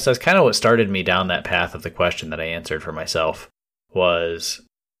 And I guess that's kind of what started me down that path of the question that I answered for myself, was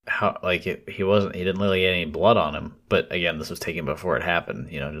how, like, he didn't really get any blood on him. But again, this was taken before it happened,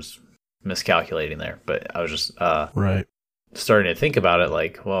 just miscalculating there. But I was just, right. Starting to think about it,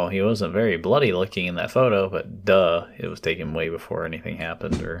 like, well, he wasn't very bloody looking in that photo, but duh, it was taken way before anything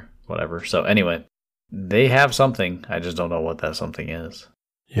happened or whatever. So anyway, they have something. I just don't know what that something is.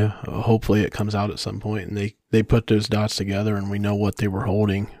 Yeah, hopefully it comes out at some point and they put those dots together and we know what they were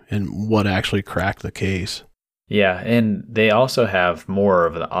holding and what actually cracked the case. Yeah, and they also have more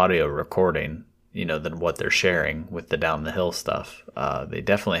of an audio recording, than what they're sharing with the Down the Hill stuff. They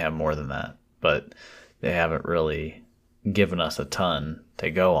definitely have more than that, but they haven't really given us a ton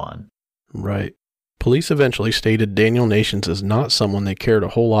to go on. Right. Police eventually stated Daniel Nations is not someone they cared a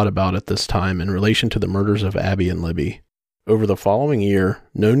whole lot about at this time in relation to the murders of Abby and Libby. Over the following year,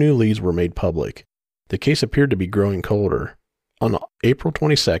 no new leads were made public. The case appeared to be growing colder. On April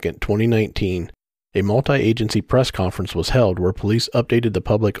 22, 2019, a multi-agency press conference was held where police updated the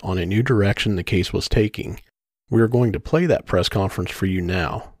public on a new direction the case was taking. We are going to play that press conference for you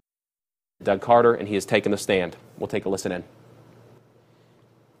now. Doug Carter, and he has taken the stand. We'll take a listen in.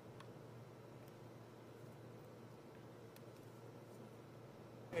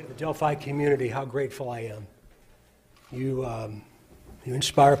 To the Delphi community, how grateful I am. You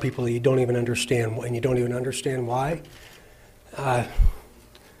inspire people that you don't even understand, and you don't even understand why.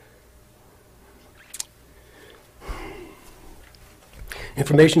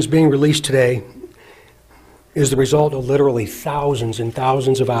 Information is being released today is the result of literally thousands and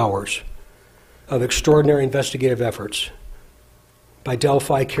thousands of hours of extraordinary investigative efforts by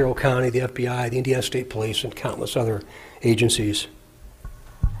Delphi, Carroll County, the FBI, the Indiana State Police, and countless other agencies.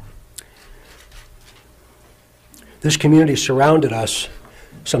 This community surrounded us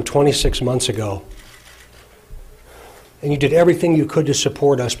some 26 months ago, and you did everything you could to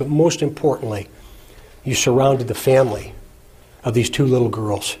support us, but most importantly, you surrounded the family of these two little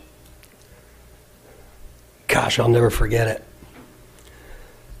girls. Gosh, I'll never forget it.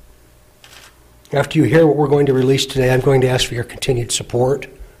 After you hear what we're going to release today, I'm going to ask for your continued support,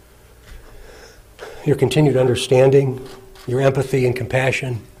 your continued understanding, your empathy and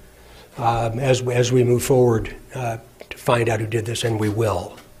compassion as we move forward to find out who did this, and we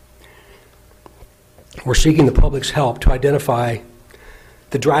will. We're seeking the public's help to identify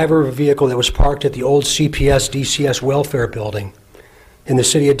the driver of a vehicle that was parked at the old CPS DCS welfare building in the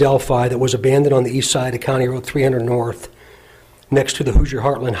city of Delphi that was abandoned on the east side of County Road 300 North next to the Hoosier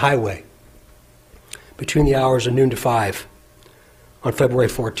Heartland Highway between the hours of noon to 5 on February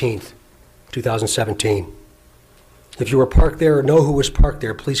 14th, 2017. If you were parked there or know who was parked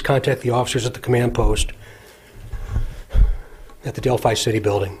there, please contact the officers at the command post at the Delphi City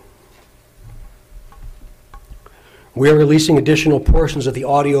Building. We are releasing additional portions of the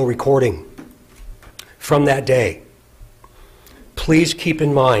audio recording from that day. Please keep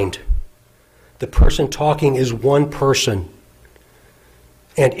in mind, the person talking is one person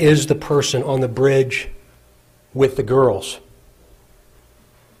and is the person on the bridge with the girls.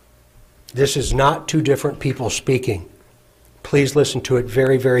 This is not two different people speaking. Please listen to it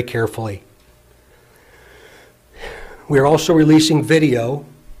very, very carefully. We are also releasing video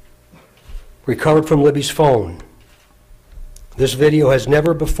recovered from Libby's phone. This video has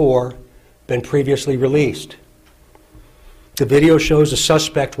never before been previously released. The video shows a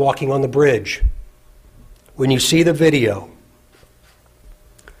suspect walking on the bridge. When you see the video,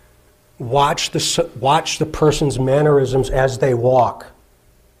 watch the person's mannerisms as they walk.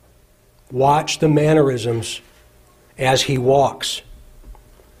 Watch the mannerisms as he walks.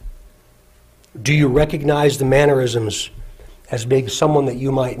 Do you recognize the mannerisms as being someone that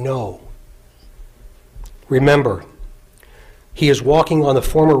you might know? Remember, he is walking on the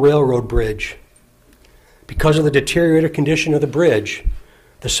former railroad bridge. Because of the deteriorated condition of the bridge,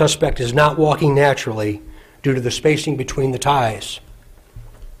 the suspect is not walking naturally due to the spacing between the ties.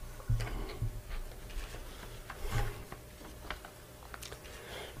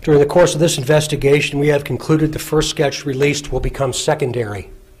 During the course of this investigation, we have concluded the first sketch released will become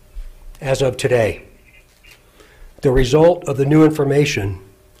secondary as of today. The result of the new information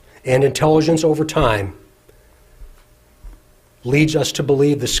and intelligence over time leads us to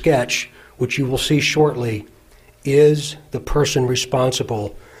believe the sketch, which you will see shortly, is the person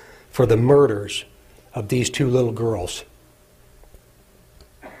responsible for the murders of these two little girls.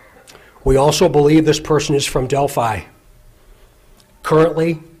 We also believe this person is from Delphi,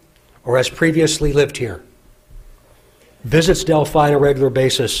 currently or has previously lived here, visits Delphi on a regular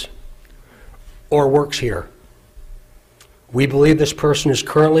basis, or works here. We believe this person is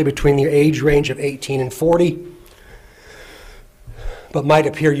currently between the age range of 18 and 40, but might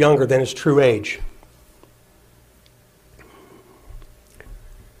appear younger than his true age.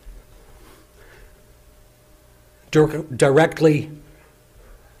 Directly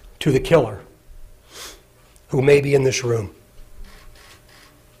to the killer, who may be in this room.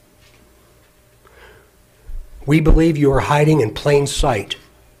 We believe you are hiding in plain sight.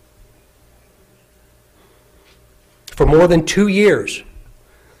 For more than 2 years,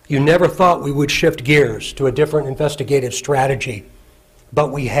 you never thought we would shift gears to a different investigative strategy,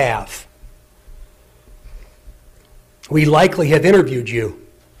 but we have. We likely have interviewed you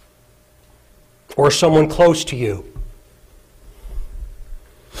or someone close to you.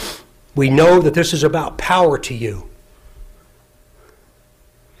 We know that this is about power to you,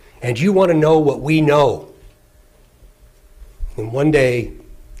 and you want to know what we know. And one day,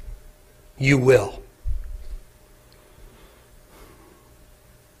 you will.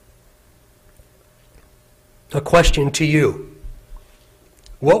 A question to you.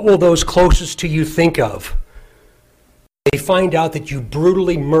 What will those closest to you think of when they find out that you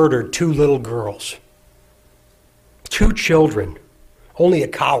brutally murdered two little girls? 2 children. Only a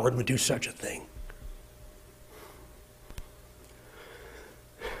coward would do such a thing.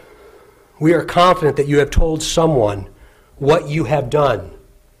 We are confident that you have told someone what you have done,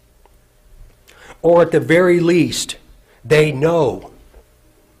 or at the very least, they know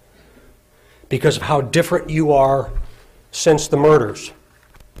because of how different you are since the murders.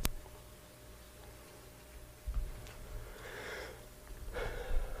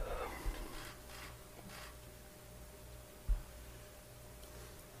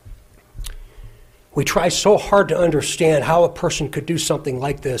 We try so hard to understand how a person could do something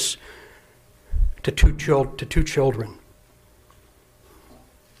like this to two children.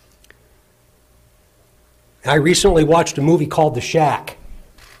 I recently watched a movie called The Shack.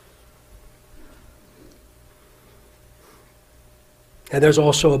 And there's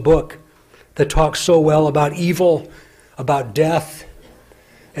also a book that talks so well about evil, about death,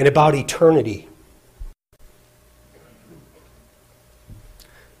 and about eternity.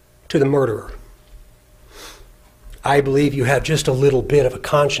 To the murderer, I believe you have just a little bit of a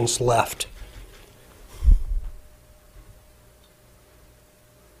conscience left.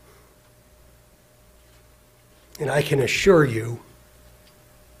 And I can assure you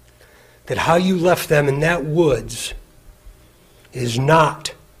that how you left them in that woods is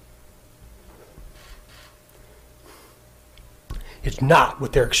not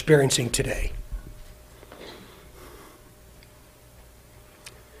what they're experiencing today.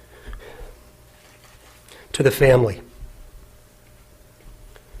 To the family,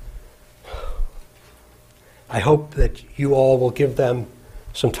 I hope that you all will give them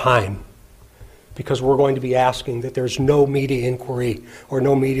some time, because we're going to be asking that there's no media inquiry or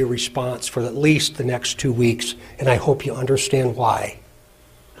no media response for at least the next 2 weeks, and I hope you understand why.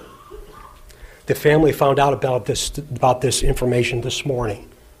 The family found out about this information this morning.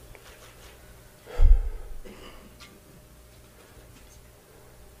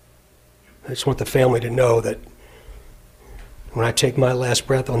 I just want the family to know that when I take my last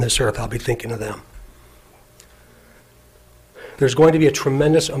breath on this earth, I'll be thinking of them. There's going to be a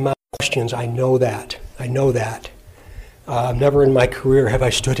tremendous amount of questions. I know that. Never in my career have I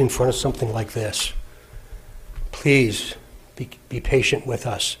stood in front of something like this. Please be patient with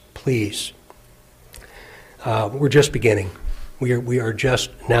us, please. We're just beginning. We are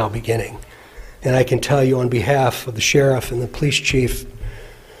just now beginning. And I can tell you on behalf of the sheriff and the police chief,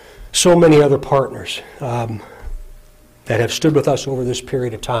 so many other partners that have stood with us over this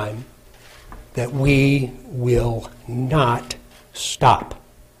period of time, that we will not stop.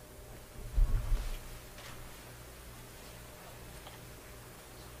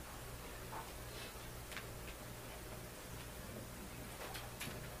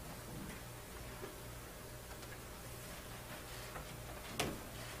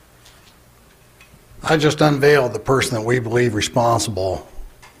 I just unveiled the person that we believe responsible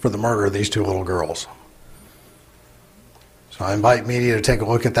for the murder of these two little girls. So I invite media to take a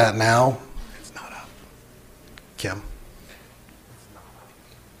look at that now. It's not up. Kim.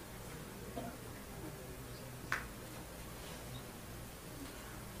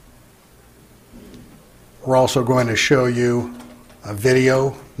 We're also going to show you a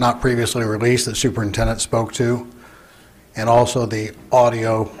video not previously released that Superintendent spoke to, and also the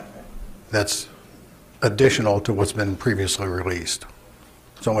audio that's additional to what's been previously released.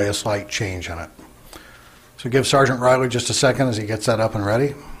 It's only a slight change in it. So give Sergeant Riley just a second as he gets that up and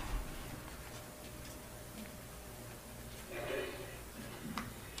ready.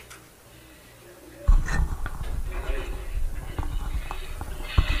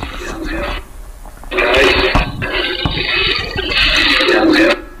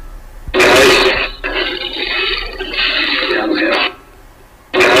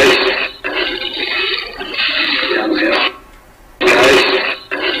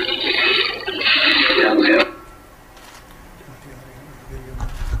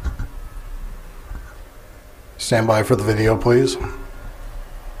 Stand by for the video, please.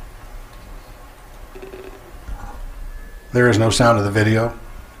 There is no sound of the video.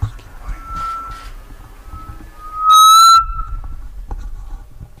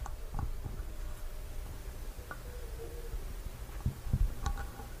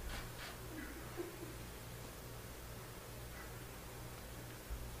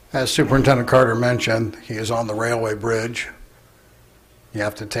 As Superintendent Carter mentioned, he is on the railway bridge. You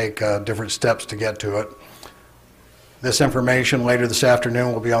have to take different steps to get to it. This information later this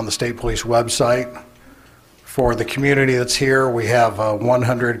afternoon will be on the State Police website. For the community that's here, we have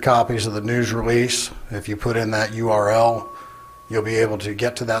 100 copies of the news release. If you put in that URL, you'll be able to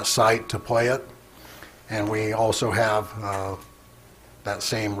get to that site to play it. And we also have that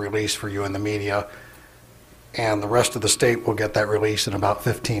same release for you in the media. And the rest of the state will get that release in about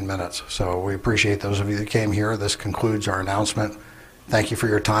 15 minutes. So we appreciate those of you that came here. This concludes our announcement. Thank you for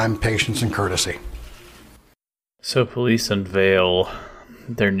your time, patience, and courtesy. So police unveil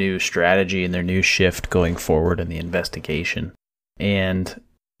their new strategy and their new shift going forward in the investigation. And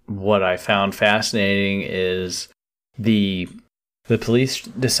what I found fascinating is the police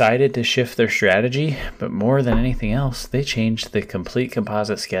decided to shift their strategy, but more than anything else, they changed the complete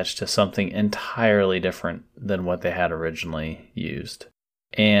composite sketch to something entirely different than what they had originally used.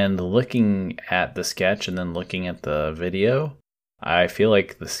 And looking at the sketch and then looking at the video, I feel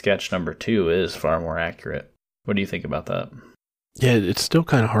like the sketch number 2 is far more accurate. What do you think about that? Yeah, it's still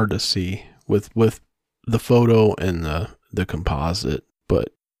kind of hard to see with the photo and the composite, but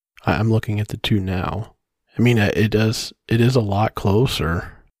I'm looking at the 2 now. I mean, it is a lot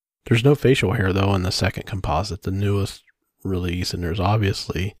closer. There's no facial hair, though, in the second composite, the newest release, and there's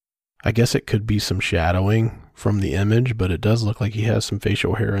obviously, I guess it could be some shadowing from the image, but it does look like he has some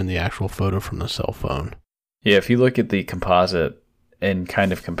facial hair in the actual photo from the cell phone. Yeah, if you look at the composite and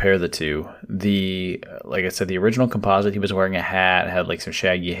kind of compare the two, like I said, the original composite, he was wearing a hat, had like some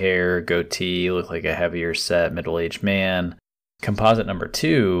shaggy hair, goatee, looked like a heavier set middle-aged man. Composite number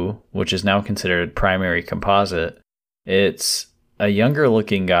 2, which is now considered primary composite, it's a younger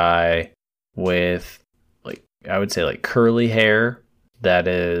looking guy with, like, I would say like curly hair that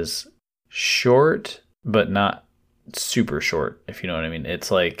is short, but not super short, if you know what I mean.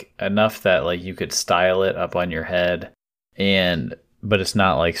 It's like enough that like you could style it up on your head, but it's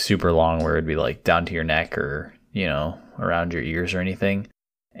not like super long where it'd be like down to your neck or, you know, around your ears or anything.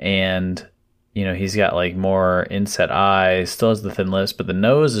 And you know, he's got like more inset eyes, still has the thin lips, but the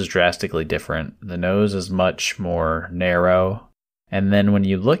nose is drastically different. The nose is much more narrow. And then when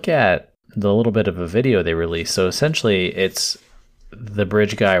you look at the little bit of a video they released, so essentially it's the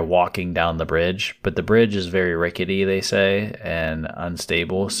bridge guy walking down the bridge, but the bridge is very rickety, they say, and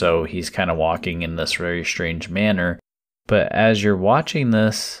unstable. So he's kind of walking in this very strange manner. But as you're watching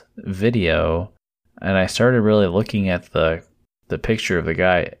this video, and I started really looking at the picture of the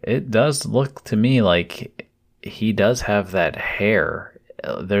guy, it does look to me like he does have that hair.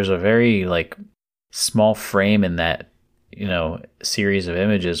 There's a very like small frame in that, you know, series of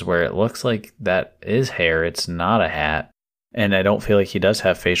images where it looks like that is hair. It's not a hat. And I don't feel like he does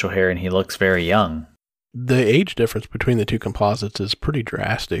have facial hair, and he looks very young. The age difference between the 2 composites is pretty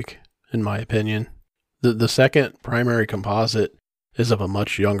drastic, in my opinion. The second primary composite is of a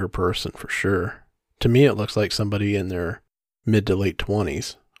much younger person for sure. To me, it looks like somebody in their mid to late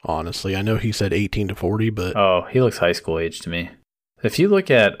 20s, honestly. I know he said 18 to 40, but... Oh, he looks high school age to me. If you look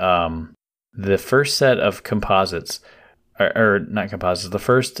at the first set of composites, or not composites, the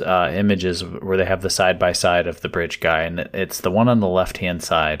first images where they have the side-by-side of the bridge guy, and it's the one on the left-hand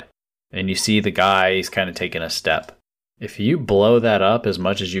side, and you see the guy, he's kind of taking a step. If you blow that up as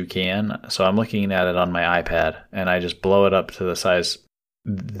much as you can, so I'm looking at it on my iPad, and I just blow it up to the size...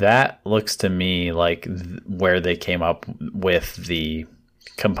 That looks to me like where they came up with the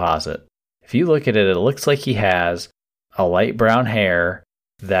composite. If you look at it, it looks like he has a light brown hair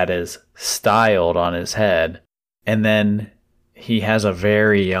that is styled on his head, and then he has a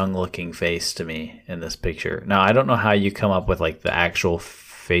very young looking face to me in this picture. Now, I don't know how you come up with like the actual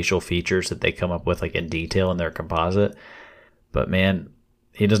facial features that they come up with like in detail in their composite, but man,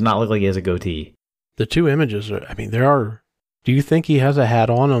 he does not look like he has a goatee. The 2 images are, I mean, there are... Do you think he has a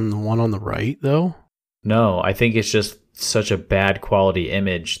hat on the one on the right, though? No, I think it's just such a bad quality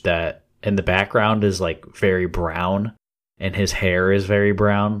image that, and the background is like very brown, and his hair is very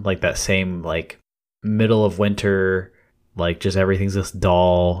brown, like that same like middle of winter, like just everything's this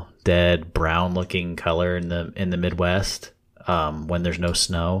dull, dead, brown looking color in the Midwest when there's no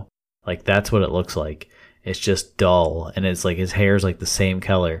snow. Like that's what it looks like. It's just dull, and it's like his hair's like the same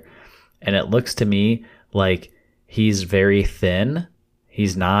color, and it looks to me like he's very thin.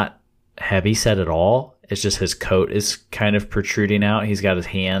 He's not heavy set at all. It's just his coat is kind of protruding out. He's got his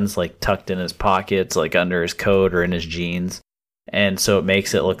hands like tucked in his pockets, like under his coat or in his jeans. And so it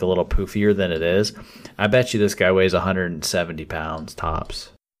makes it look a little poofier than it is. I bet you this guy weighs 170 pounds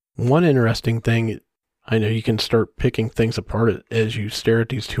tops. One interesting thing, I know you can start picking things apart as you stare at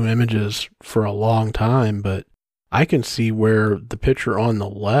these 2 images for a long time, but I can see where the picture on the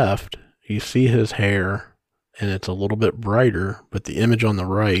left, you see his hair, and it's a little bit brighter, but the image on the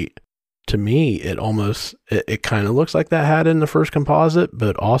right, to me, it kind of looks like that hat in the first composite,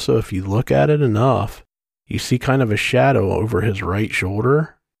 but also if you look at it enough, you see kind of a shadow over his right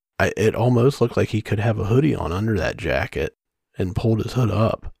shoulder. It almost looked like he could have a hoodie on under that jacket and pulled his hood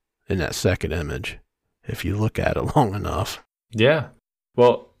up in that second image, if you look at it long enough. Yeah.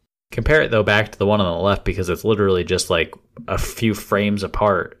 Well, compare it, though, back to the one on the left, because it's literally just like a few frames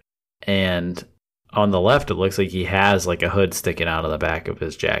apart, and on the left, it looks like he has like a hood sticking out of the back of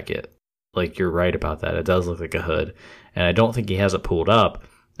his jacket. Like you're right about that. It does look like a hood. And I don't think he has it pulled up.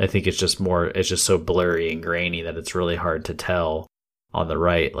 I think it's just so blurry and grainy that it's really hard to tell on the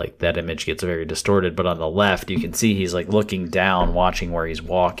right. Like, that image gets very distorted, but on the left, you can see he's like looking down, watching where he's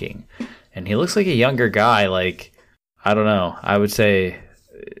walking. And he looks like a younger guy. Like, I don't know. I would say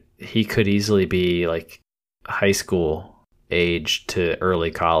he could easily be like high school age to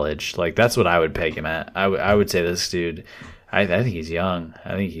early college. Like, that's what I would peg him at. I would say this dude, I think he's young.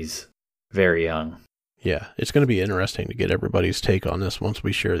 I think he's very young. Yeah, it's going to be interesting to get everybody's take on this once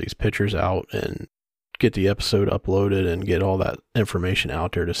we share these pictures out and get the episode uploaded and get all that information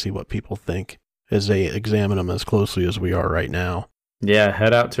out there to see what people think as they examine them as closely as we are right now. Yeah,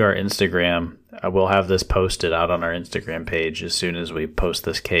 head out to our Instagram. We'll have this posted out on our Instagram page as soon as we post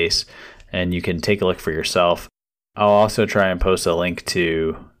this case, and you can take a look for yourself. I'll also try and post a link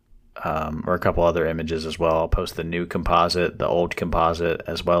to, or a couple other images as well. I'll post the new composite, the old composite,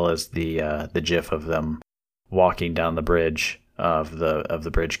 as well as the GIF of them walking down the bridge of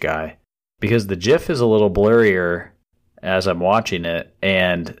the bridge guy, because the GIF is a little blurrier as I'm watching it,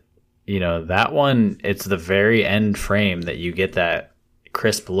 and that one, it's the very end frame that you get that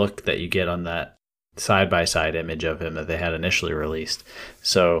crisp look that you get on that side-by-side image of him that they had initially released.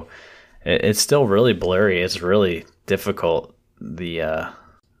 So it's still really blurry. It's really difficult. The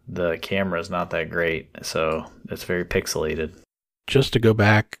camera is not that great, so it's very pixelated. Just to go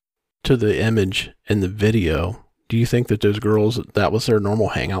back to the image in the video, do you think that those girls, that was their normal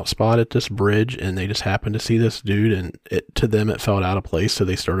hangout spot at this bridge, and they just happened to see this dude, and to them it felt out of place, so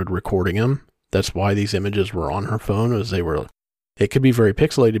they started recording him? That's why these images were on her phone, it could be very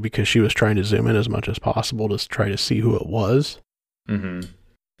pixelated because she was trying to zoom in as much as possible to try to see who it was. Mm-hmm.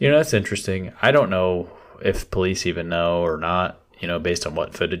 That's interesting. I don't know if police even know or not, based on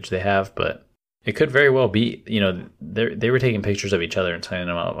what footage they have, but it could very well be, they were taking pictures of each other and sending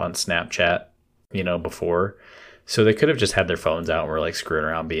them out on Snapchat, before. So they could have just had their phones out and were like screwing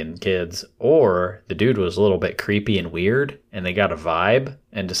around being kids, or the dude was a little bit creepy and weird and they got a vibe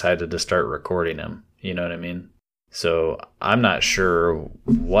and decided to start recording him. You know what I mean? So I'm not sure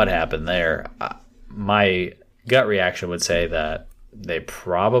what happened there. My gut reaction would say that they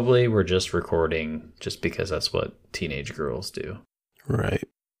probably were just recording just because that's what teenage girls do. Right.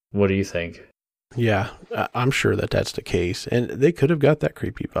 What do you think? Yeah, I'm sure that that's the case. And they could have got that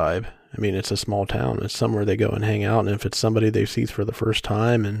creepy vibe. I mean, it's a small town. It's somewhere they go and hang out. And if it's somebody they see for the first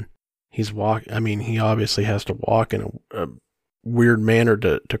time and he obviously has to walk in a weird manner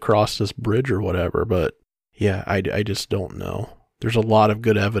to cross this bridge or whatever. But yeah, I just don't know. There's a lot of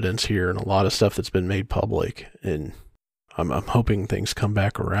good evidence here and a lot of stuff that's been made public. And I'm hoping things come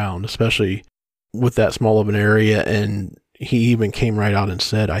back around, especially with that small of an area. And he even came right out and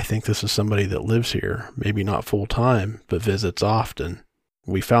said, I think this is somebody that lives here, maybe not full time, but visits often.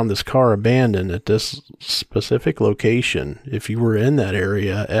 We found this car abandoned at this specific location. If you were in that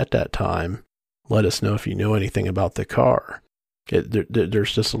area at that time, let us know if you know anything about the car.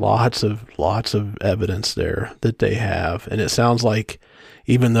 There's just lots of evidence there that they have. And it sounds like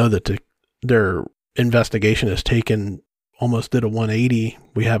even though that their investigation has almost did a 180,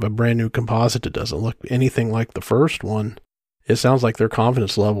 we have a brand new composite that doesn't look anything like the first one. It sounds like their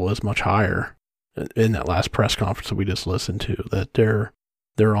confidence level is much higher in that last press conference that we just listened to, that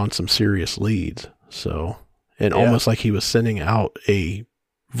they're on some serious leads. So, and almost like he was sending out a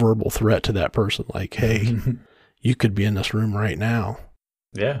verbal threat to that person, like, hey, you could be in this room right now.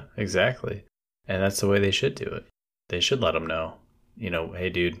 Yeah, exactly. And that's the way they should do it. They should let them know, hey,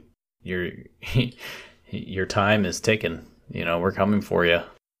 dude, your time is ticking. We're coming for you.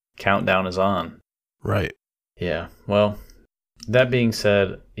 Countdown is on. Right. Yeah. Well, that being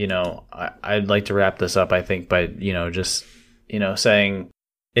said, I'd like to wrap this up, I think, by, just, saying,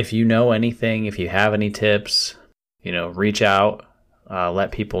 if you know anything, if you have any tips, reach out,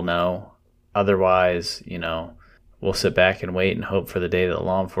 let people know. Otherwise, we'll sit back and wait and hope for the day that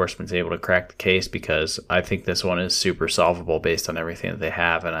law enforcement's able to crack the case, because I think this one is super solvable based on everything that they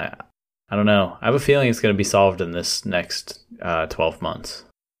have. And I don't know. I have a feeling it's going to be solved in this next 12 months.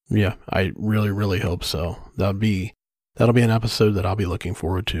 Yeah, I really, really hope so. That'll be an episode that I'll be looking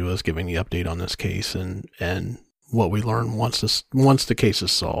forward to, as giving the update on this case and what we learn once the case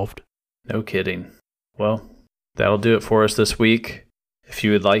is solved. No kidding. Well, that'll do it for us this week. If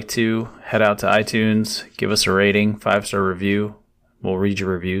you would like to, head out to iTunes, give us a rating, 5-star review. We'll read your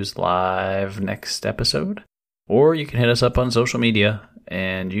reviews live next episode. Or you can hit us up on social media,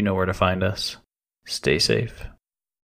 and you know where to find us. Stay safe.